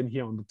than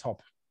here on the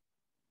top.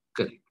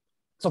 Good.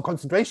 So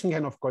concentration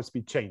can, of course,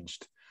 be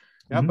changed.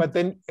 Yeah, but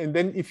then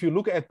if you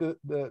look at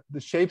the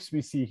shapes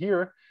we see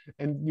here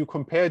and you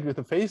compare it with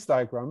the phase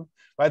diagram,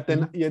 right?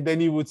 Then then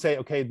you would say,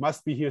 okay, it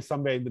must be here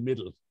somewhere in the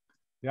middle.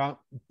 Yeah,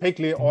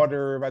 Peclet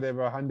order,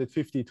 whatever,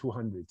 150,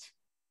 200.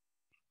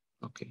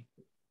 Okay.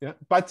 Yeah,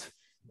 but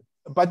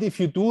if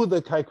you do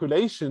the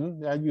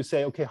calculation and you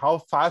say, okay, how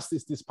fast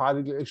is this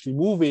particle actually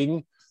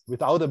moving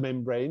without a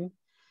membrane,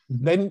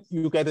 then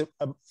you get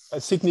a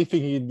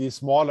significantly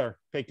smaller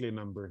Peclet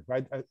number,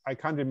 right? I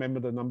can't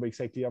remember the number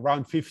exactly,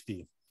 around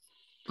 50.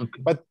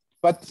 Okay. But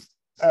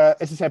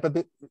as I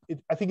said,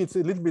 I think it's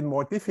a little bit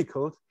more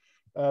difficult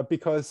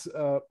because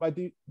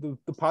the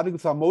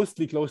particles are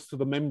mostly close to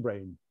the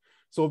membrane.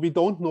 So we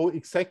don't know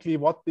exactly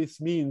what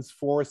this means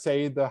for,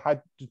 say, the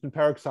hydrogen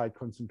peroxide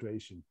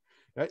concentration.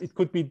 It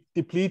could be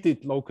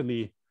depleted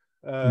locally,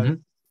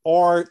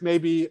 or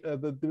maybe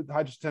the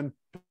hydrogen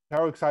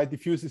peroxide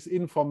diffuses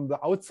in from the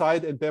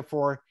outside, and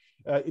therefore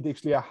it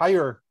actually a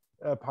higher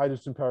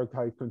hydrogen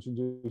peroxide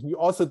concentration. You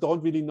also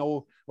don't really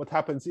know what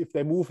happens if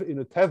they move in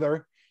a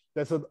tether.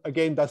 Is there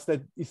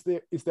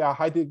a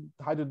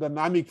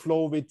hydrodynamic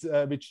flow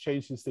which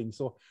changes things?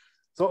 So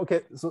So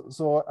okay,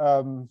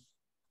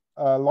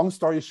 long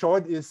story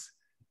short is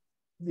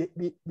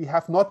we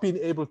have not been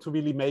able to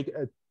really make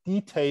a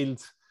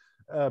detailed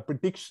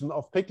prediction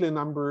of Peclet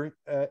number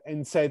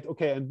and said,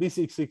 okay, and this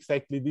is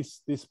exactly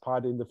this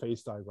part in the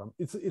phase diagram.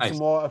 It's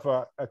more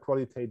of a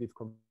qualitative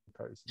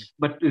comparison.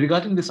 But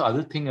regarding this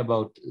other thing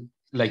about,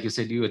 like you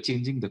said, you are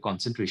changing the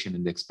concentration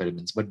in the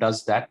experiments, but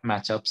does that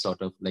match up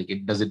sort of like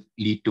does it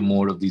lead to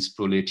more of these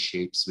prolate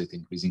shapes with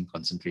increasing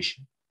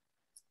concentration?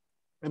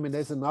 I mean,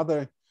 there's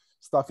another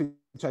stuff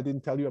which I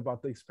didn't tell you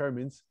about the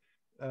experiments.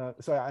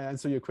 So I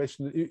answer your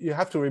question. You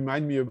have to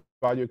remind me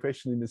about your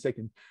question in a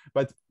second.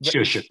 But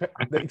sure.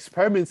 The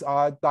experiments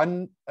are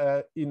done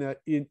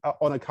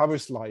on a cover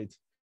slide.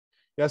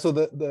 Yeah. So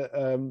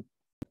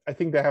I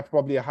think they have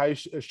probably a high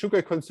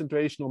sugar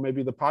concentration, or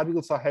maybe the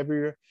particles are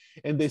heavier,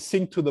 and they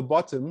sink to the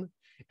bottom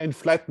and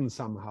flatten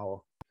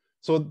somehow.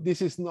 So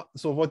this is not.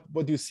 So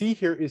what you see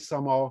here is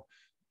somehow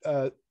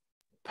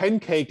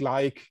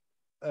pancake-like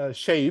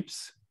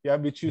shapes, yeah,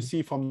 which you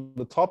see from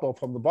the top or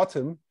from the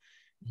bottom.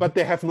 But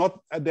they have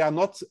not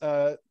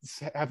the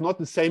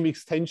same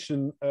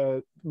extension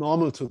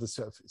normal to the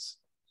surface.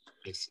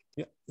 Yes.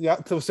 Yeah.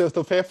 So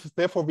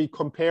therefore, we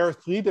compare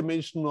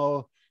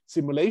three-dimensional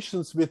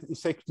simulations with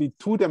exactly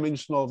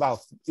two-dimensional.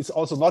 Well, it's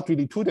also not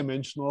really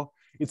two-dimensional.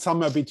 It's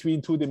somewhere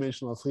between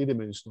two-dimensional and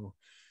three-dimensional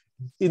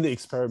in the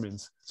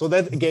experiments. So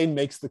that again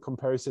makes the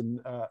comparison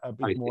a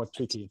bit more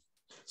tricky.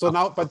 So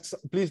now, but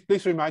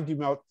please remind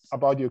me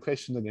about your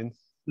question again.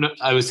 No,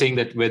 I was saying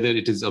that whether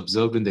it is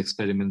observed in the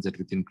experiments that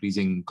with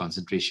increasing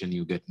concentration,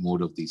 you get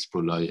more of these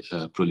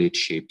prolate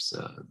shapes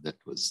that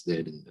was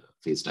there in the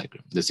phase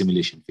diagram, the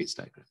simulation phase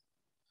diagram.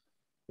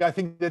 Yeah, I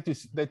think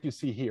that you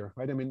see here,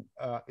 right? I mean,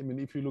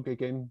 if you look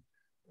again,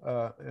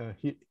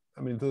 here,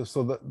 I mean,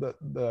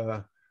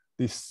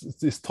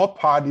 this top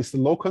part is the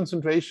low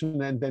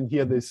concentration, and then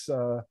here this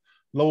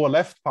lower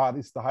left part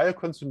is the higher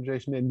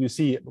concentration, and you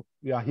see,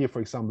 yeah, here, for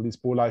example, these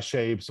polar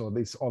shapes, or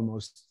these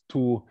almost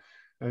two.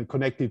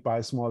 Connected by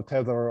a small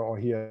tether, or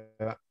here.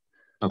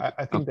 Okay.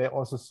 I think they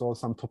also saw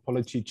some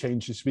topology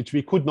changes, which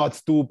we could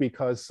not do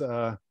because,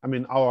 I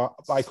mean,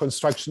 by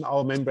construction,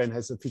 our membrane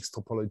has a fixed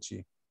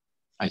topology.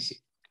 I see.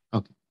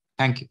 Okay.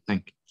 Thank you.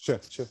 Sure.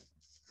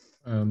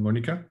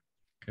 Monica,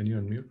 can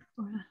you unmute?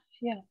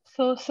 Yeah.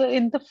 So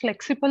in the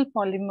flexible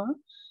polymer,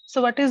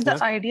 so what is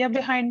the idea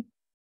behind?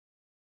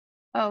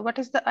 What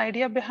is the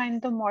idea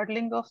behind the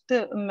modeling of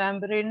the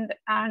membrane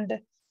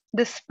and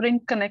the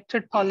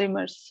spring-connected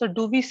polymers? So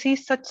do we see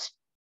such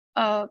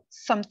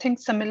something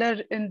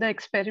similar in the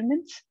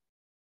experiments?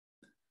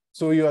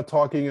 So you are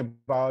talking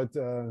about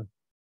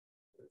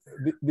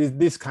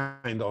this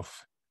kind of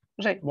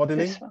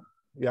modeling?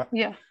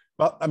 Yeah.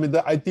 Well, I mean,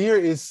 the idea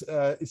is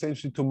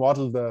essentially to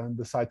model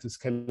the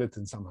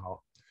cytoskeleton somehow,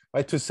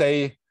 right? To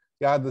say,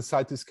 yeah, the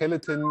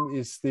cytoskeleton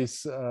is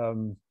this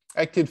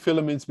actin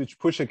filaments which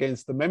push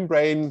against the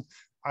membrane,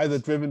 either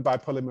driven by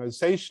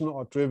polymerization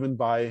or driven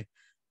by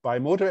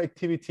motor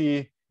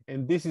activity,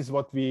 and this is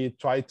what we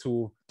try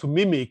to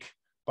mimic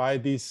by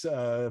these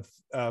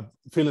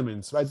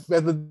filaments, right?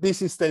 Whether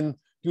this is then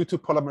due to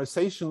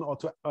polymerization or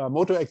to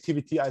motor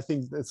activity, I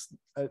think that's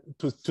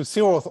to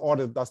zeroth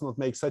order does not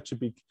make such a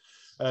big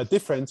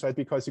difference, right?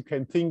 Because you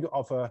can think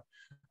of a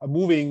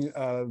moving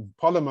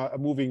polymer, a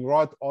moving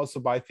rod, also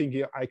by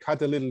thinking I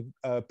cut a little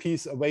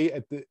piece away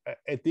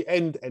at the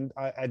end and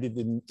I add it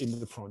in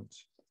the front.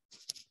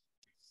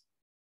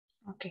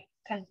 Okay,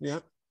 thanks. Yeah,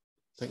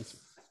 thanks.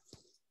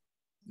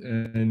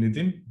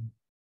 Nitin?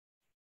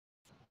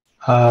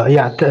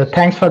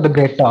 Thanks for the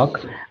great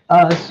talk.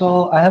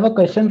 So I have a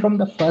question from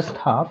the first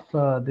half.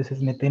 This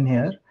is Nitin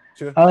here.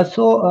 Sure.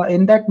 So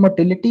in that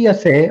motility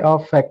assay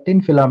of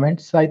actin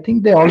filaments, I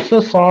think they also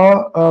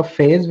saw a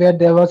phase where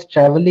there was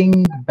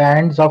traveling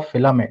bands of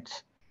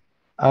filaments,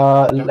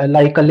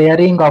 like a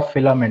layering of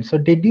filaments. So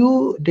did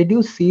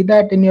you see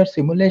that in your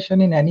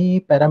simulation in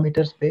any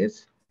parameter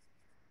space?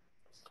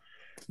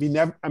 We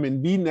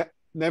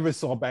never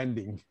saw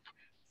banding.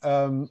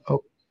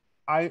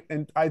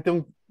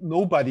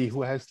 Nobody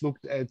who has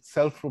looked at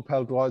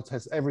self-propelled rods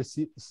has ever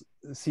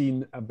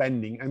seen a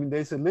bending. I mean,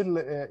 there's a little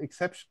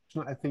exception.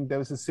 I think there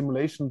was a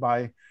simulation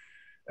by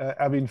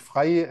Erwin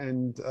Frey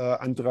and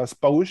Andreas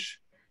Bausch,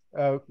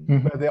 where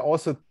they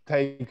also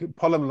take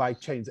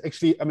polymer-like chains.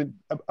 Actually, I mean,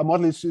 a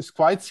model is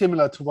quite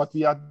similar to what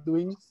we are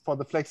doing for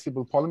the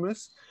flexible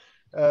polymers,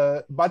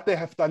 but they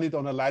have done it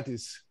on a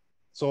lattice.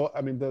 So,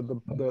 I mean, the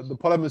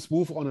polymers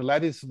move on a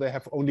lattice, so they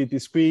have only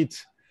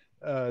discrete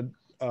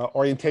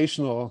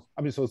orientational.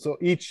 I mean, so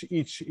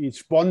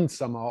each bond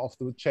somehow of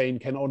the chain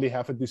can only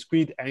have a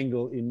discrete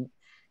angle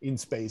in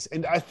space.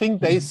 And I think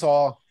they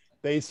saw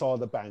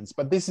the bands,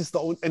 but this is the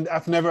only, and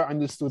I've never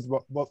understood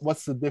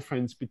what's the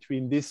difference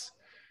between this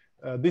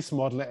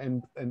model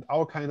and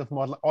our kind of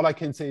model. All I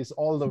can say is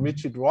all the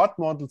rigid rod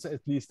models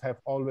at least have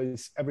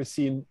always ever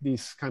seen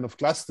these kind of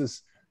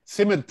clusters,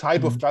 similar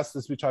type of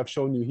clusters, which I've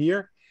shown you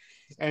here.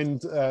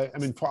 And I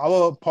mean, for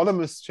our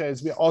polymer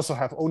chairs, we also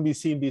have only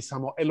seen these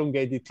somewhat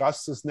elongated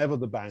clusters, never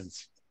the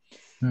bands.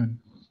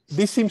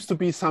 This seems to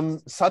be some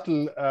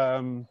subtle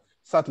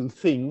subtle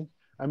thing.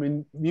 I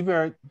mean, we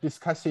were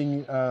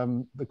discussing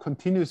the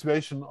continuous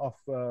version of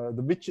a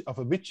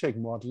Wittcheck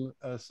model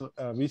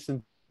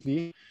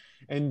recently,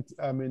 and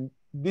I mean,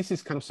 this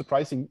is kind of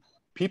surprising.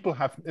 People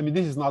have, I mean,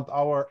 this is not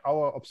our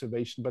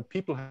observation, but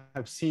people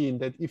have seen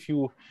that if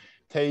you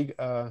take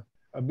a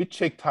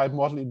Wittcheck type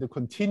model in the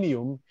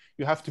continuum,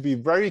 you have to be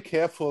very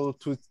careful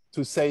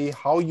to say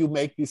how you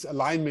make this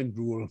alignment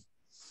rule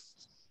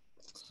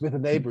with the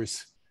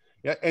neighbors.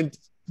 Yeah, and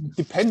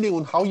depending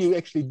on how you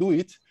actually do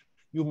it,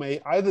 you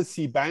may either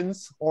see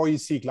bands or you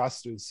see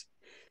clusters.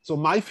 So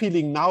my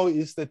feeling now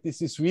is that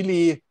this is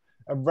really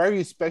a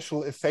very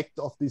special effect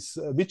of these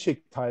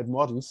Wittcheck type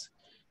models,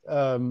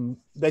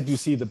 that you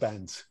see the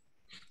bands.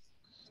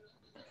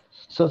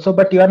 So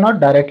but you are not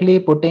directly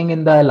putting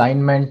in the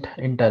alignment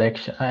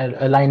interaction,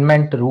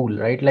 alignment rule,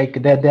 right?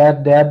 Like they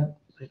are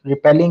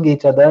repelling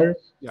each other,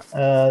 yeah.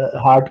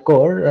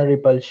 Hardcore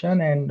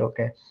repulsion, and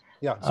okay.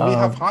 Yeah, so we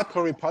have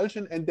hardcore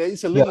repulsion, and there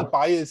is a little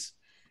bias.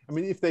 I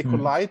mean, if they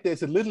collide,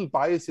 there's a little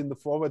bias in the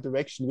forward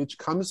direction, which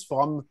comes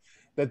from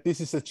that this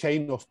is a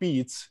chain of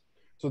beads.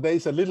 So there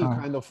is a little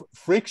kind of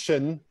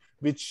friction,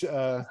 which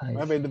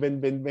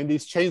when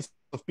these chains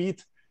of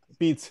beads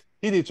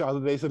hit each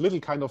other, there's a little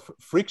kind of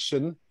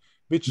friction,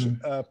 which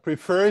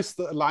prefers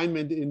the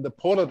alignment in the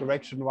polar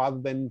direction rather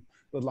than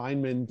the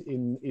alignment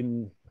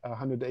in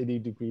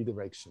 180-degree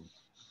direction.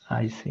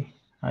 I see.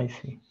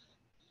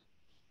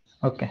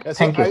 Okay, so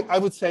thank you. I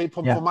would say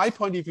from my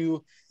point of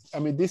view, I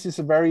mean, this is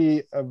a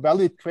very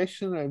valid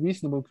question, a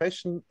reasonable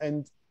question,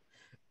 and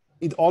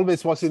it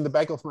always was in the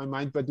back of my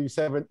mind, but we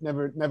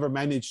never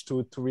managed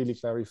to really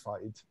clarify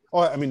it.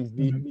 Or I mean,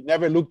 we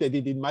never looked at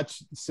it in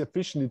much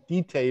sufficient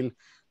detail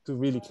to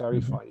really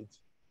clarify it.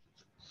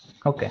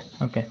 Okay,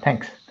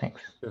 thanks.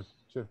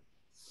 Sure.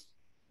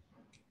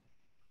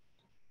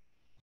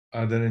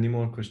 Are there any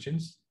more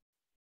questions?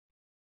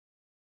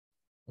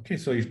 Okay,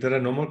 so if there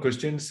are no more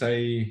questions,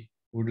 I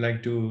would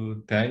like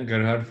to thank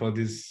Gerhard for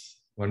this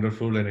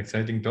wonderful and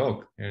exciting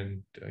talk.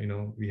 And,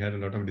 we had a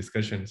lot of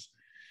discussions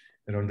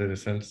around the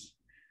results.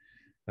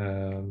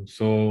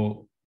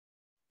 So,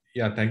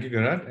 yeah, thank you,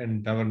 Gerhard.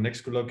 And our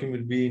next colloquium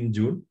will be in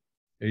June,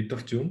 8th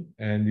of June,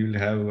 and we will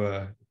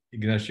have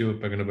Ignacio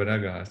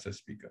Paganabaraga as a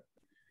speaker.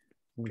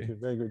 Okay,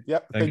 very good. Yeah,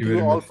 thank you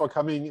all for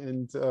coming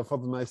and for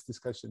the nice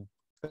discussion.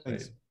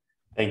 Thanks.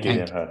 Thank you,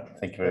 Gerhard.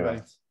 Thank you very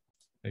much.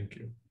 Thank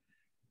you.